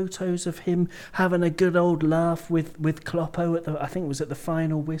great photos of him having a good old laugh with Kloppo I think it was at the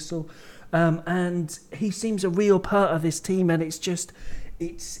final whistle, and he seems a real part of this team, and it's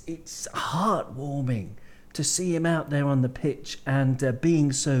heartwarming to see him out there on the pitch and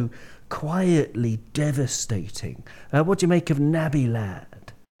being so quietly devastating. What do you make of Naby,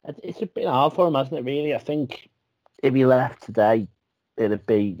 lad? It's a bit hard for him, hasn't it, really? I think if he left today, it'd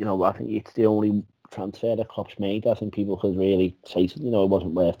be, I think it's the only transfer the club's made. I think people could really say, it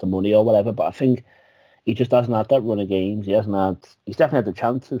wasn't worth the money or whatever, but I think he just hasn't had that run of games. He's definitely had the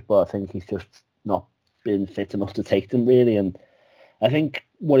chances, but I think he's just not been fit enough to take them, really. And I think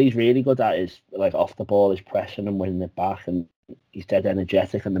what he's really good at is, like, off the ball, is pressing and winning it back, and he's dead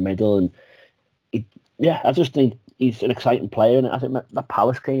energetic in the middle. And I just think he's an exciting player. And I think that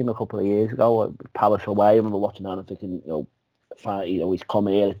Palace game a couple of years ago, Palace away, I remember watching that and thinking, he's come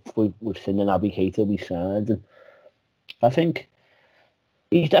here, we've seen the Naby Keita we signed, and I think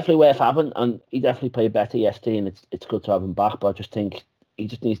he's definitely worth having, and he definitely played better yesterday, and it's good to have him back. But I just think he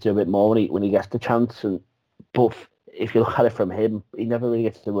just needs to do a bit more when he gets the chance. But if you look at it from him, he never really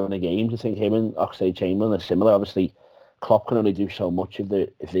gets to run a game. I think him and Oxlade-Chamberlain are similar. Obviously, Klopp can only do so much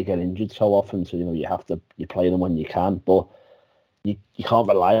if they get injured so often, so you play them when you can, but you can't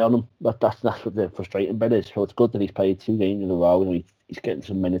rely on him. That's what the frustrating bit is. So it's good that he's played 2 games in a row, and he's getting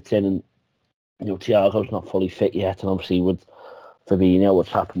some minutes in, and Thiago's not fully fit yet, and obviously with Fabinho, what's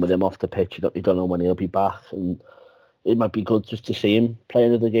happened with him off the pitch, you don't know when he'll be back, and it might be good just to see him play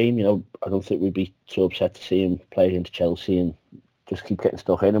another game. I don't think we'd be so upset to see him play against Chelsea and just keep getting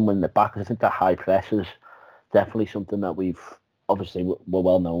stuck in and win the back. I think that high press is definitely something that we're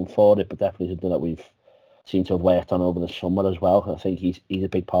well known for it, but definitely something that we've seemed to have worked on over the summer as well. I think he's a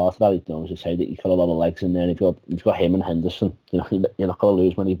big part of that. He knows to say that he's got a lot of legs in there. And if you've got him and Henderson, you're not going to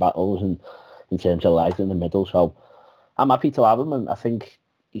lose many battles in terms of legs in the middle. So I'm happy to have him, and I think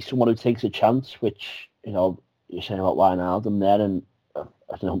he's someone who takes a chance, which you're saying about Wijnaldum there, and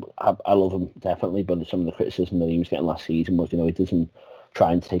I love him definitely, but some of the criticism that he was getting last season was, he doesn't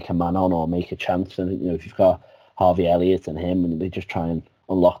try and take a man on or make a chance. And if you've got Harvey Elliott and him, and they just try and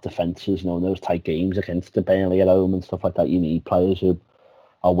unlock defences, in those tight games against the Burnley at home and stuff like that, you need players who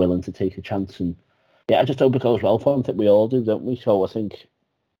are willing to take a chance. And I just hope it goes well for him. I think we all do, don't we? So I think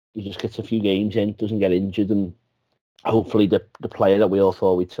he just gets a few games in, doesn't get injured, and hopefully the player that we all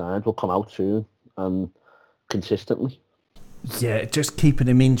thought we'd signed will come out soon and consistently. Yeah, just keeping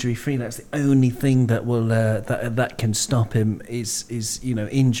him injury free. That's the only thing that will that can stop him is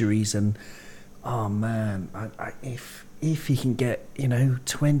injuries. And oh man, if he can get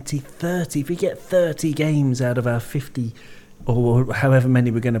 20, 30, if we get 30 games out of our 50 or however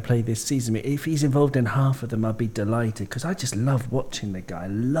many we're going to play this season, if he's involved in half of them, I'd be delighted, because I just love watching the guy. I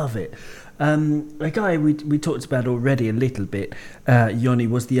love it. A guy we talked about already a little bit, Yoni,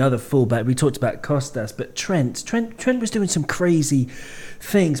 was the other fullback. We talked about Costas, but Trent was doing some crazy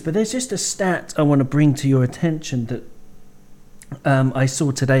things. But there's just a stat I want to bring to your attention that I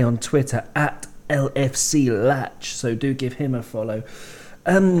saw today on Twitter, at LFC Latch, so do give him a follow.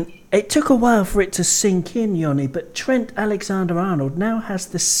 It took a while for it to sink in, Yoni, but Trent Alexander-Arnold now has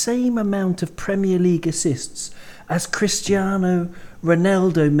the same amount of Premier League assists as Cristiano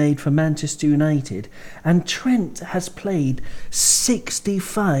Ronaldo made for Manchester United, and Trent has played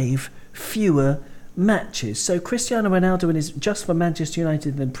 65 fewer matches. So Cristiano Ronaldo, just for Manchester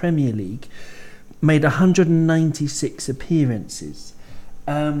United in the Premier League, made 196 appearances.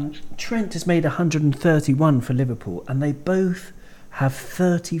 Trent has made 131 for Liverpool, and they both have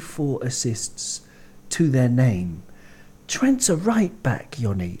 34 assists to their name. Trent's a right back,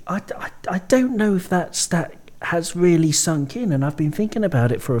 Yoni. I don't know if that stat has really sunk in, and I've been thinking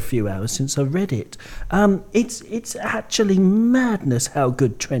about it for a few hours since I read it. It's actually madness how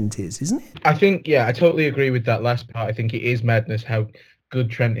good Trent is, isn't it? I think, yeah, I totally agree with that last part. I think it is madness how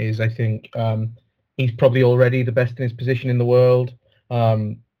good Trent is. I think he's probably already the best in his position in the world.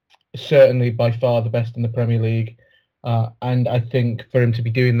 Certainly by far the best in the Premier League. And I think for him to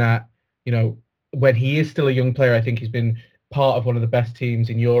be doing that, when he is still a young player, I think he's been part of one of the best teams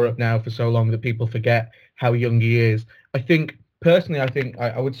in Europe now for so long that people forget how young he is. I think, personally,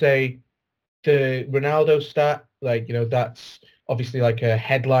 I would say the Ronaldo stat, that's obviously like a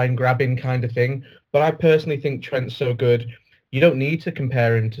headline grabbing kind of thing. But I personally think Trent's so good, you don't need to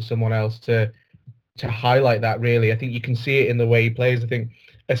compare him to someone else to highlight that, really. I think you can see it in the way he plays. I think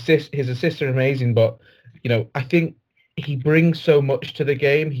his assists are amazing, but, I think he brings so much to the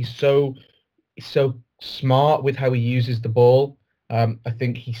game. He's so smart with how he uses the ball. I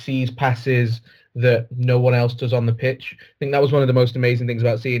think he sees passes that no one else does on the pitch. I think that was one of the most amazing things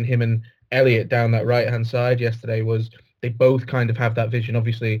about seeing him and Elliot down that right-hand side yesterday, was they both kind of have that vision.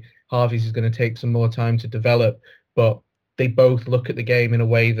 Obviously, Harvey's is going to take some more time to develop, but they both look at the game in a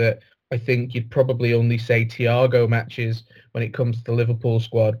way that I think you'd probably only say Thiago matches when it comes to the Liverpool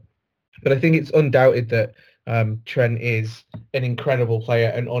squad. But I think it's undoubted that Trent is an incredible player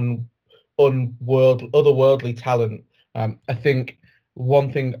and otherworldly talent. I think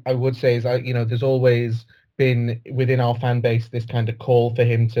one thing I would say is, there's always been within our fan base this kind of call for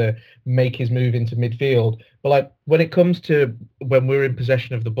him to make his move into midfield. But when it comes to when we're in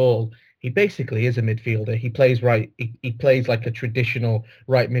possession of the ball, he basically is a midfielder. He plays right. He plays like a traditional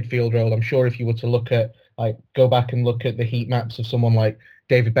right midfield role. I'm sure if you were to go back and look at the heat maps of someone like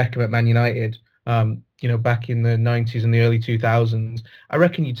David Beckham at Man United, back in the 90s and the early 2000s, I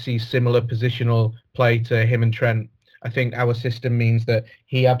reckon you'd see similar positional play to him and Trent. I think our system means that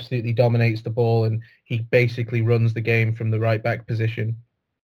he absolutely dominates the ball and he basically runs the game from the right back position.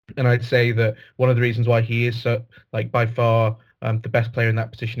 And I'd say that one of the reasons why he is so, by far the best player in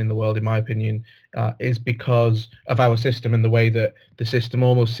that position in the world, in my opinion, is because of our system and the way that the system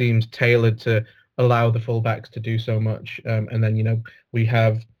almost seems tailored to allow the fullbacks to do so much. And then, we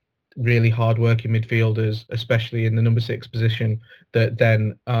have really hard-working midfielders, especially in the number 6 position, that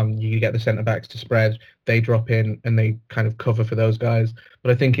then you get the centre-backs to spread. They drop in and they kind of cover for those guys.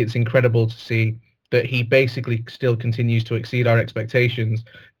 But I think it's incredible to see that he basically still continues to exceed our expectations,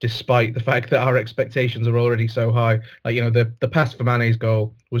 despite the fact that our expectations are already so high. The pass for Mane's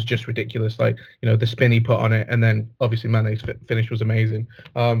goal was just ridiculous. The spin he put on it, and then obviously Mane's finish was amazing.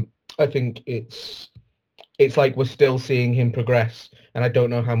 I think it's like we're still seeing him progress, and I don't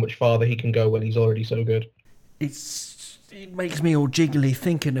know how much farther he can go when he's already so good. It makes me all jiggly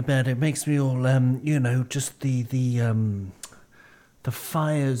thinking about it. It makes me all just the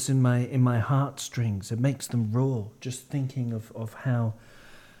fires in my heartstrings. It makes them raw just thinking of how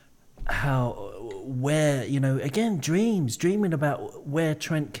where again dreaming about where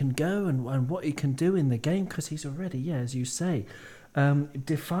Trent can go and what he can do in the game, because he's already, as you say,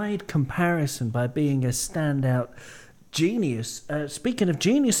 defied comparison by being a standout genius. Speaking of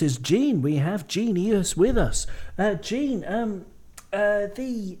geniuses, Gene, we have Genius with us. Gene, and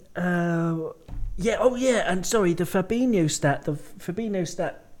sorry, the Fabinho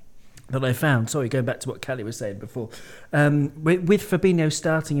stat that I found, sorry, going back to what Callie was saying before, with Fabinho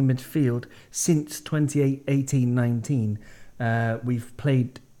starting in midfield since 2018-19, we've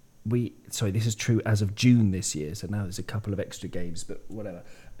played, this is true as of June this year, so now there's a couple of extra games, but whatever.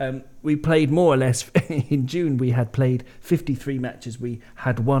 We played more or less, in June we had played 53 matches, we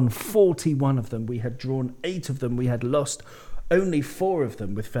had won 41 of them, we had drawn 8 of them, we had lost only 4 of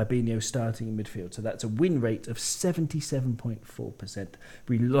them with Fabinho starting in midfield. So that's a win rate of 77.4%.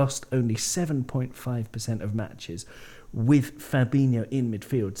 We lost only 7.5% of matches with Fabinho in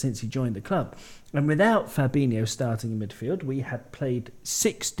midfield since he joined the club. And without Fabinho starting in midfield, we had played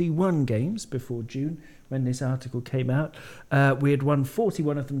 61 games before June when this article came out. We had won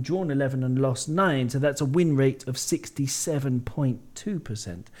 41 of them, drawn 11 and lost 9. So that's a win rate of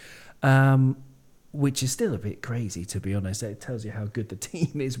 67.2%. Which is still a bit crazy, to be honest. It tells you how good the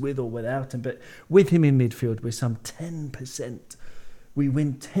team is with or without him. But with him in midfield, we're some 10% we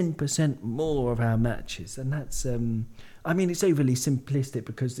win 10% more of our matches. And that's, I mean, it's overly simplistic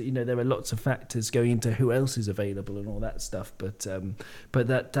because, you know, there are lots of factors going into who else is available and all that stuff. But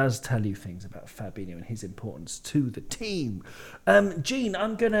that does tell you things about Fabinho and his importance to the team. Gene,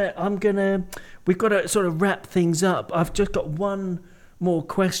 we've got to sort of wrap things up. I've just got one more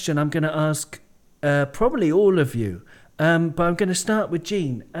question I'm going to ask probably all of you. But I'm going to start with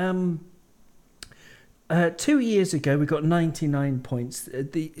Gene. 2 years ago, we got 99 points.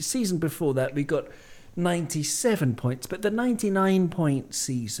 The season before that, we got 97 points. But the 99-point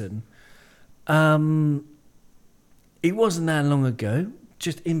season, it wasn't that long ago.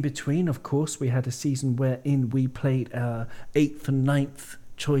 Just in between, of course, we had a season wherein we played our 8th and 9th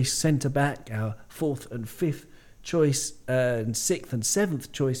choice centre-back, our 4th and 5th choice, and 6th and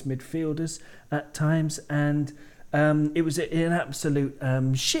 7th choice midfielders at times. And it was an absolute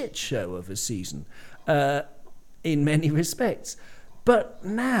shit show of a season. In many respects. But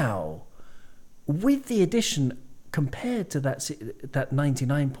now, with the addition compared to that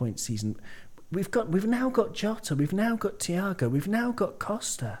 99-point season, we've now got Jota, we've now got Thiago, we've now got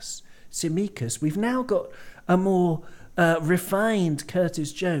Kostas, Tsimikas, we've now got a more refined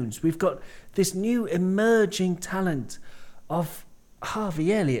Curtis Jones. We've got this new emerging talent of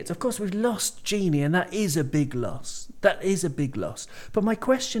Harvey Elliott. Of course, we've lost Gini, and that is a big loss. But my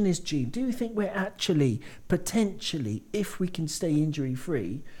question is, Gene, do you think we're actually, potentially, if we can stay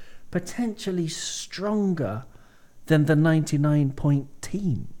injury-free, potentially stronger than the 99-point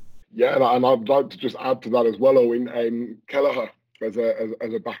team? Yeah, and I'd like to just add to that as well, Owen. Kelleher as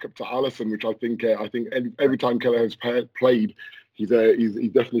a backup to Alisson, which I think every time Kelleher has played, he's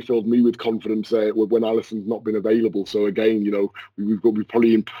definitely filled me with confidence when Alisson's not been available. So again, you know, we've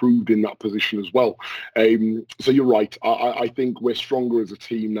probably improved in that position as well. So you're right. I think we're stronger as a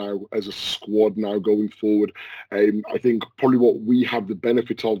team now, as a squad now going forward. I think probably what we have the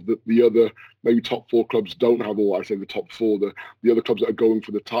benefit of that the other maybe top 4 clubs don't have, or I say the top 4, the other clubs that are going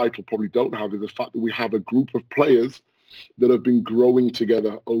for the title probably don't have, is the fact that we have a group of players that have been growing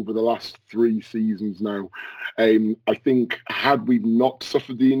together over the last 3 seasons now. I think had we not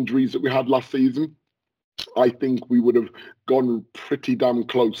suffered the injuries that we had last season, I think we would have gone pretty damn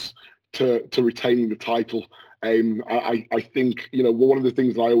close to retaining the title. I think, you know, one of the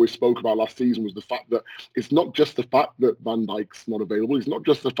things that I always spoke about last season was the fact that it's not just the fact that Van Dijk's not available. It's not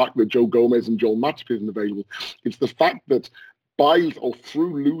just the fact that Joe Gomez and Joel Matip isn't available. It's the fact that by or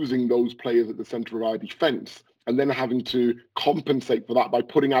through losing those players at the centre of our defence, and then having to compensate for that by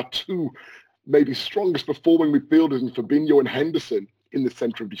putting our 2 maybe strongest performing midfielders in Fabinho and Henderson in the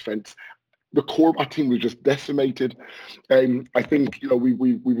centre of defence, the core of our team was just decimated. I think, you know,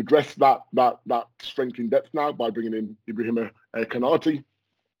 we've addressed that strength in depth now by bringing in Ibrahima Konate.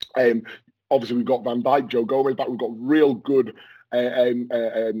 Obviously, we've got Van Dijk, Joe Gomez back. We've got real good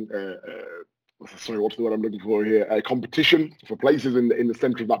what's the word I'm looking for here? Competition for places in the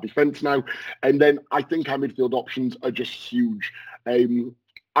centre of that defence now. And then I think our midfield options are just huge.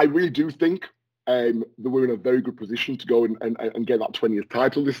 I really do think that we're in a very good position to go and get that 20th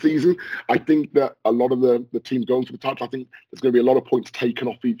title this season. I think that a lot of the teams going for the title, I think there's going to be a lot of points taken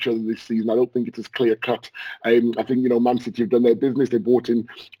off each other this season. I don't think it's as clear cut. I think, you know, Man City have done their business. They bought in,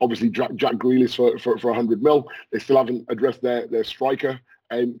 obviously, Jack Grealish for 100 mil. They still haven't addressed their striker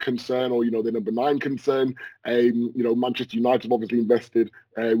concern, or, you know, the number 9 concern. You know, Manchester United have obviously invested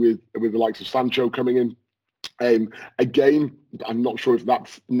with the likes of Sancho coming in. Again, I'm not sure if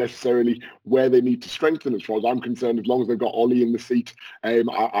that's necessarily where they need to strengthen as far as I'm concerned. As long as they've got Ollie in the seat,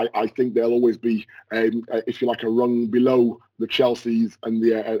 I think they'll always be, if you like, a rung below the Chelseas and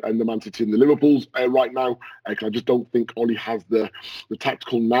the Man City and the Liverpools right now. I just don't think Ollie has the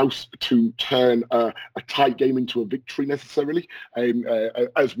tactical nous to turn a tight game into a victory necessarily,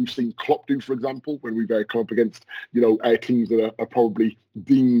 as we've seen Klopp do, for example, when we've come up against, you know, teams that are probably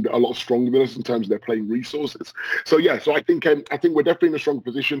deemed a lot stronger than us in terms of their playing resources. So yeah, so I think we're definitely in a strong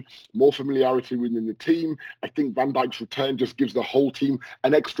position, more familiarity within the team. I think Van Dijk's return just gives the whole team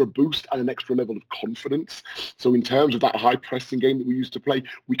an extra boost and an extra level of confidence. So in terms of that high pressing game that we used to play,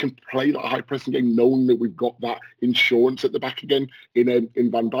 we can play that high pressing game knowing that we've got that insurance at the back again in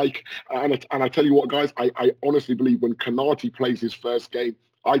Van Dijk. And I tell you what, guys, I honestly believe when Konate plays his first game,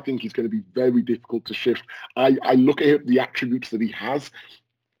 I think he's going to be very difficult to shift. I look at the attributes that he has.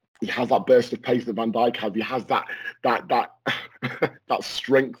 he has that burst of pace that Van Dijk has. He has that that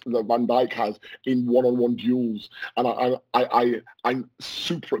strength that Van Dijk has in one-on-one duels. And I'm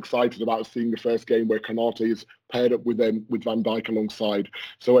super excited about seeing the first game where Konate is paired up with Van Dijk alongside.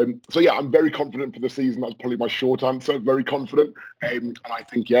 So yeah, I'm very confident for the season. That's probably my short answer. Very confident. And I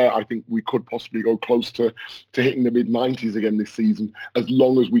think we could possibly go close to hitting the mid-90s again this season, as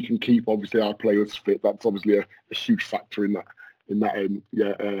long as we can keep obviously our players fit. That's obviously a huge factor in that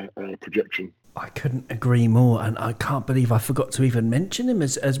projection. I couldn't agree more, and I can't believe I forgot to even mention him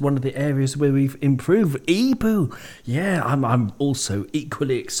as one of the areas where we've improved. Ibou, yeah, I'm also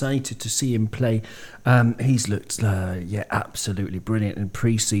equally excited to see him play. He's looked, absolutely brilliant in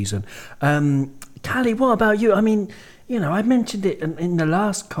pre-season. Callie, what about you? I mean, I mentioned it in the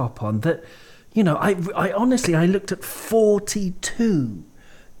last Cop On that, I honestly looked at 42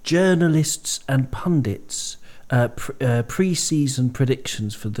 journalists and pundits pre-season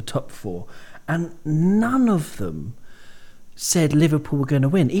predictions for the top four, and none of them said Liverpool were going to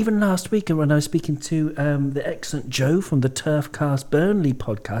win. Even last week, when I was speaking to the excellent Joe from the Turfcast Burnley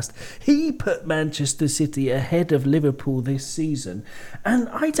podcast, he put Manchester City ahead of Liverpool this season. And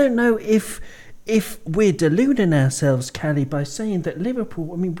I don't know if we're deluding ourselves, Callie, by saying that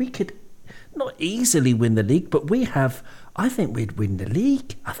Liverpool, I mean, we could not easily win the league, but I think we'd win the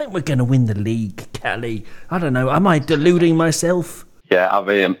league. I think we're going to win the league, Callie. I don't know. Am I deluding myself? Yeah,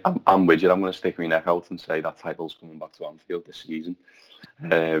 I'm with you. I'm going to stick my neck out and say that title's coming back to Anfield this season.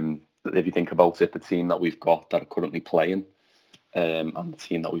 If you think about it, the team that we've got that are currently playing and the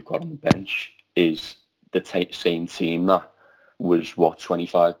team that we've got on the bench is the same team that was,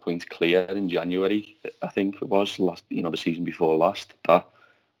 25 points clear in January, I think it was, last, the season before last. That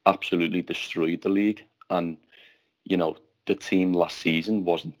absolutely destroyed the league. And, the team last season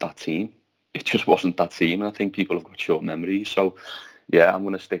wasn't that team. It just wasn't that team. And I think people have got short memories. So, yeah, I'm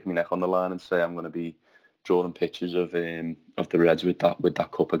going to stick my neck on the line and say I'm going to be drawing pictures of the Reds with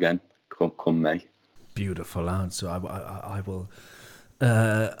that cup again come May. Beautiful answer. I will,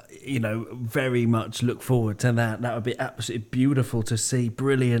 very much look forward to that. That would be absolutely beautiful to see.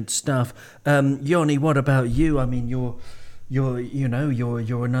 Brilliant stuff. Yoni, what about you? I mean, you're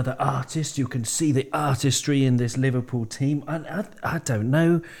another artist. You can see the artistry in this Liverpool team. And I don't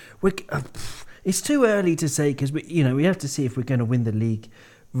know. It's too early to say because we have to see if we're going to win the league.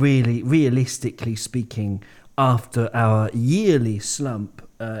 Really, realistically speaking, after our yearly slump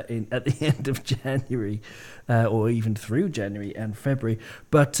at the end of January, or even through January and February.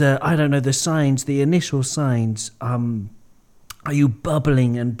 But I don't know the initial signs. Are you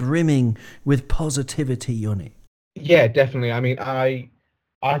bubbling and brimming with positivity, Yoni? Yeah, definitely. I mean, I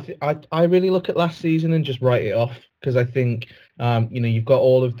really look at last season and just write it off because I think, you've got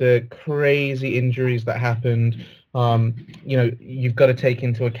all of the crazy injuries that happened. You've got to take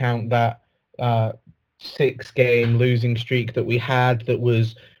into account that 6-game losing streak that we had that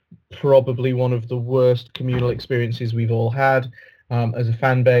was probably one of the worst communal experiences we've all had as a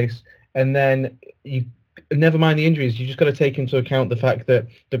fan base. And then never mind the injuries, you just got to take into account the fact that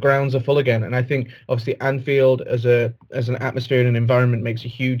the grounds are full again. And I think obviously Anfield as an atmosphere and an environment makes a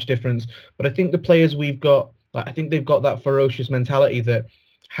huge difference. But I think the players we've got, I think they've got that ferocious mentality that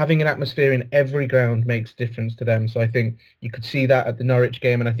having an atmosphere in every ground makes a difference to them. So I think you could see that at the Norwich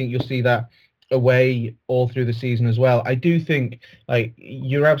game, and I think you'll see that away all through the season as well. I do think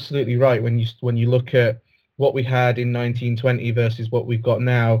you're absolutely right when you look at what we had in 1920 versus what we've got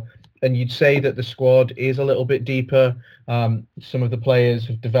now. And you'd say that the squad is a little bit deeper. Some of the players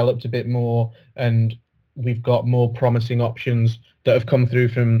have developed a bit more, and we've got more promising options that have come through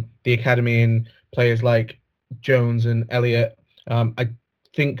from the academy and players like Jones and Elliott. I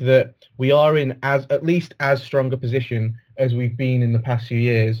think that we are in at least as strong a position as we've been in the past few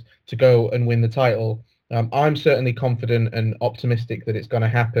years to go and win the title. I'm certainly confident and optimistic that it's going to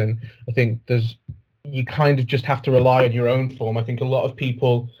happen. I think you kind of just have to rely on your own form. I think a lot of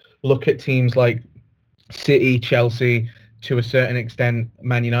people look at teams like City, Chelsea, to a certain extent,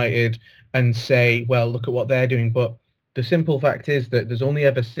 Man United, and say, well, look at what they're doing. But the simple fact is that there's only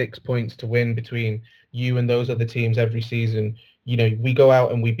ever 6 points to win between you and those other teams every season. We go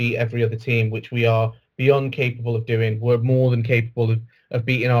out and we beat every other team, which we are beyond capable of doing. We're more than capable of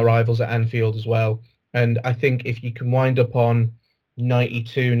beating our rivals at Anfield as well. And I think if you can wind up on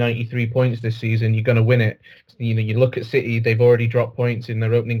 92, 93 points this season, you're going to win it. You look at City, they've already dropped points in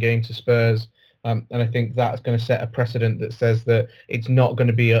their opening game to Spurs. And I think that's going to set a precedent that says that it's not going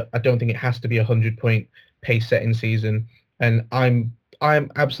to be I don't think it has to be a 100-point pace setting season. And I'm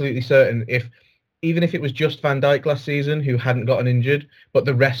absolutely certain even if it was just Van Dijk last season who hadn't gotten injured, but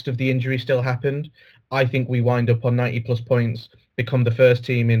the rest of the injury still happened, I think we wind up on 90 plus points become the first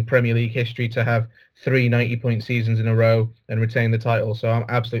team in Premier League history to have 3 90-point seasons in a row and retain the title. So I'm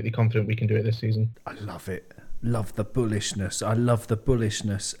absolutely confident we can do it this season. I love it. Love the bullishness. I love the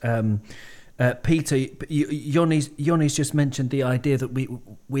bullishness. Peter, Yoni's just mentioned the idea that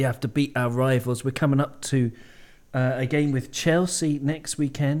we have to beat our rivals. We're coming up to a game with Chelsea next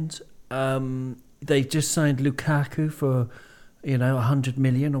weekend. They've just signed Lukaku for 100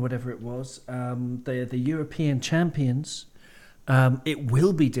 million or whatever it was. They're the European champions. It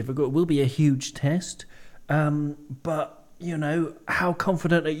will be difficult. It will be a huge test. But how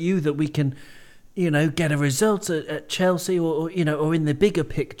confident are you that we can get a result at Chelsea or in the bigger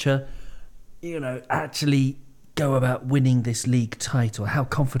picture, actually go about winning this league title? How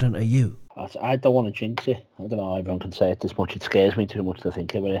confident are you? I don't want to jinx it. I don't know how everyone can say it this much. It scares me too much to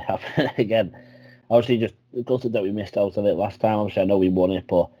think about it happening again. Obviously, just gutted that we missed out on it last time. Obviously, I know we won it,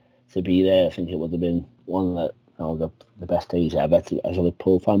 but to be there, I think it would have been one of the best days ever as a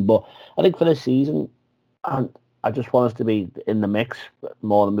Liverpool fan. But I think for this season, and I just want us to be in the mix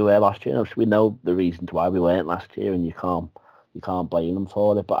more than we were last year. Obviously, we know the reasons why we weren't last year, and you can't blame them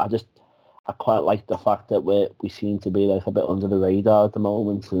for it. But I quite like the fact that we seem to be like a bit under the radar at the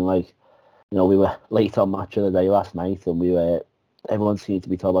moment, and we were late on match of the day last night, and everyone seemed to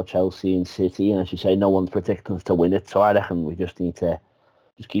be talking about Chelsea and City, and as you say, no one's predicting us to win it. So I reckon we just need to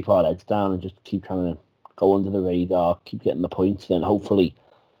just keep our heads down and just keep trying to go under the radar, keep getting the points, and hopefully,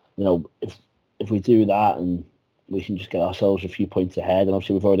 if we do that, and we can just get ourselves a few points ahead. And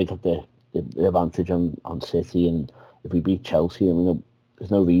obviously, we've already got the advantage on City, and if we beat Chelsea, then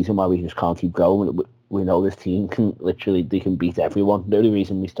there's no reason why we just can't keep going. We know this team they can beat everyone. The only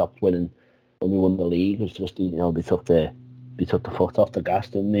reason we stopped winning when we won the league was just they took the foot off the gas,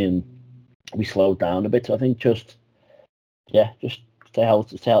 didn't they? And we slowed down a bit. So I think just stay out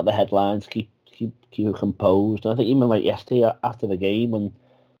the headlines, keep composed. And I think even like yesterday after the game when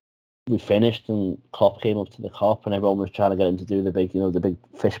we finished and Klopp came up to the Kop and everyone was trying to get him to do the big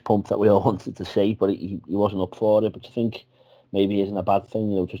fist pump that we all wanted to see, but he wasn't up for it. But I think maybe it isn't a bad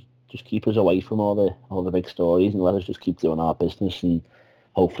thing. Just keep us away from all the big stories and let us just keep doing our business. And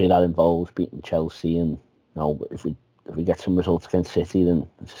hopefully that involves beating Chelsea. And if we get some results against City, then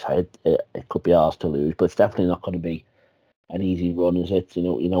it could be ours to lose. But it's definitely not going to be an easy run, is it?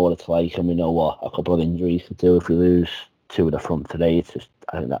 You know what it's like, and we know what a couple of injuries could do if we lose two at the front today. It's just,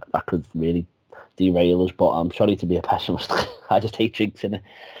 I think that could really derail us. But I'm sorry to be a pessimist. I just hate jinxing it.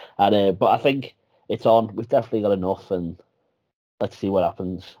 And but I think it's on. We've definitely got enough, and let's see what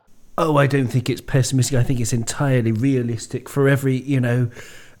happens. Oh, I don't think it's pessimistic. I think it's entirely realistic. For every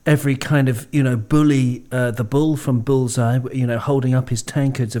kind of, bully, the bull from Bullseye, holding up his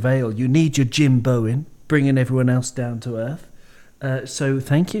tankards of ale, you need your Jim Bowen, bringing everyone else down to earth. So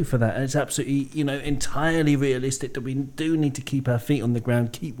thank you for that. It's absolutely, entirely realistic that we do need to keep our feet on the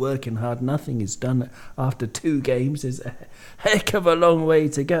ground, keep working hard. Nothing is done after 2 games. There's a heck of a long way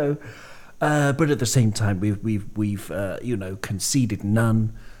to go. But at the same time, we've conceded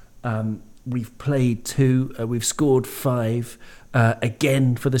none. We've played 2. We've scored 5.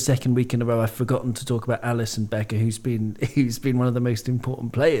 Again, for the second week in a row, I've forgotten to talk about Alisson Becker, who's been one of the most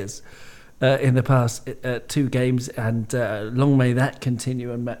important players in the past 2 games, and long may that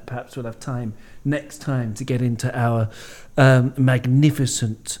continue. And perhaps we'll have time next time to get into our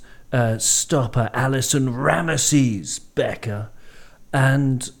magnificent stopper, Alisson Ramesses Becker.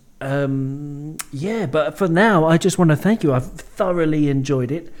 And but for now, I just want to thank you. I've thoroughly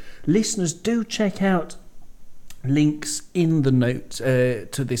enjoyed it. Listeners, do check out links in the notes to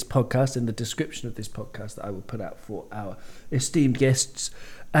this podcast, in the description of this podcast that I will put out for our esteemed guests.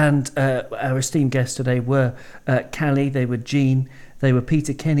 And our esteemed guests today were Callie, they were Jean, they were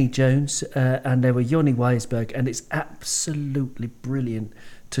Peter Kenny Jones, and they were Yoni Weisberg. And it's absolutely brilliant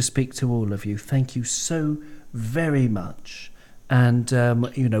to speak to all of you. Thank you so very much. And,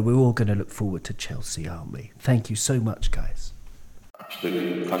 we're all going to look forward to Chelsea, aren't we? Thank you so much, guys.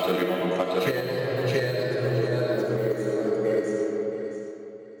 Absolutely. Thanks, everyone.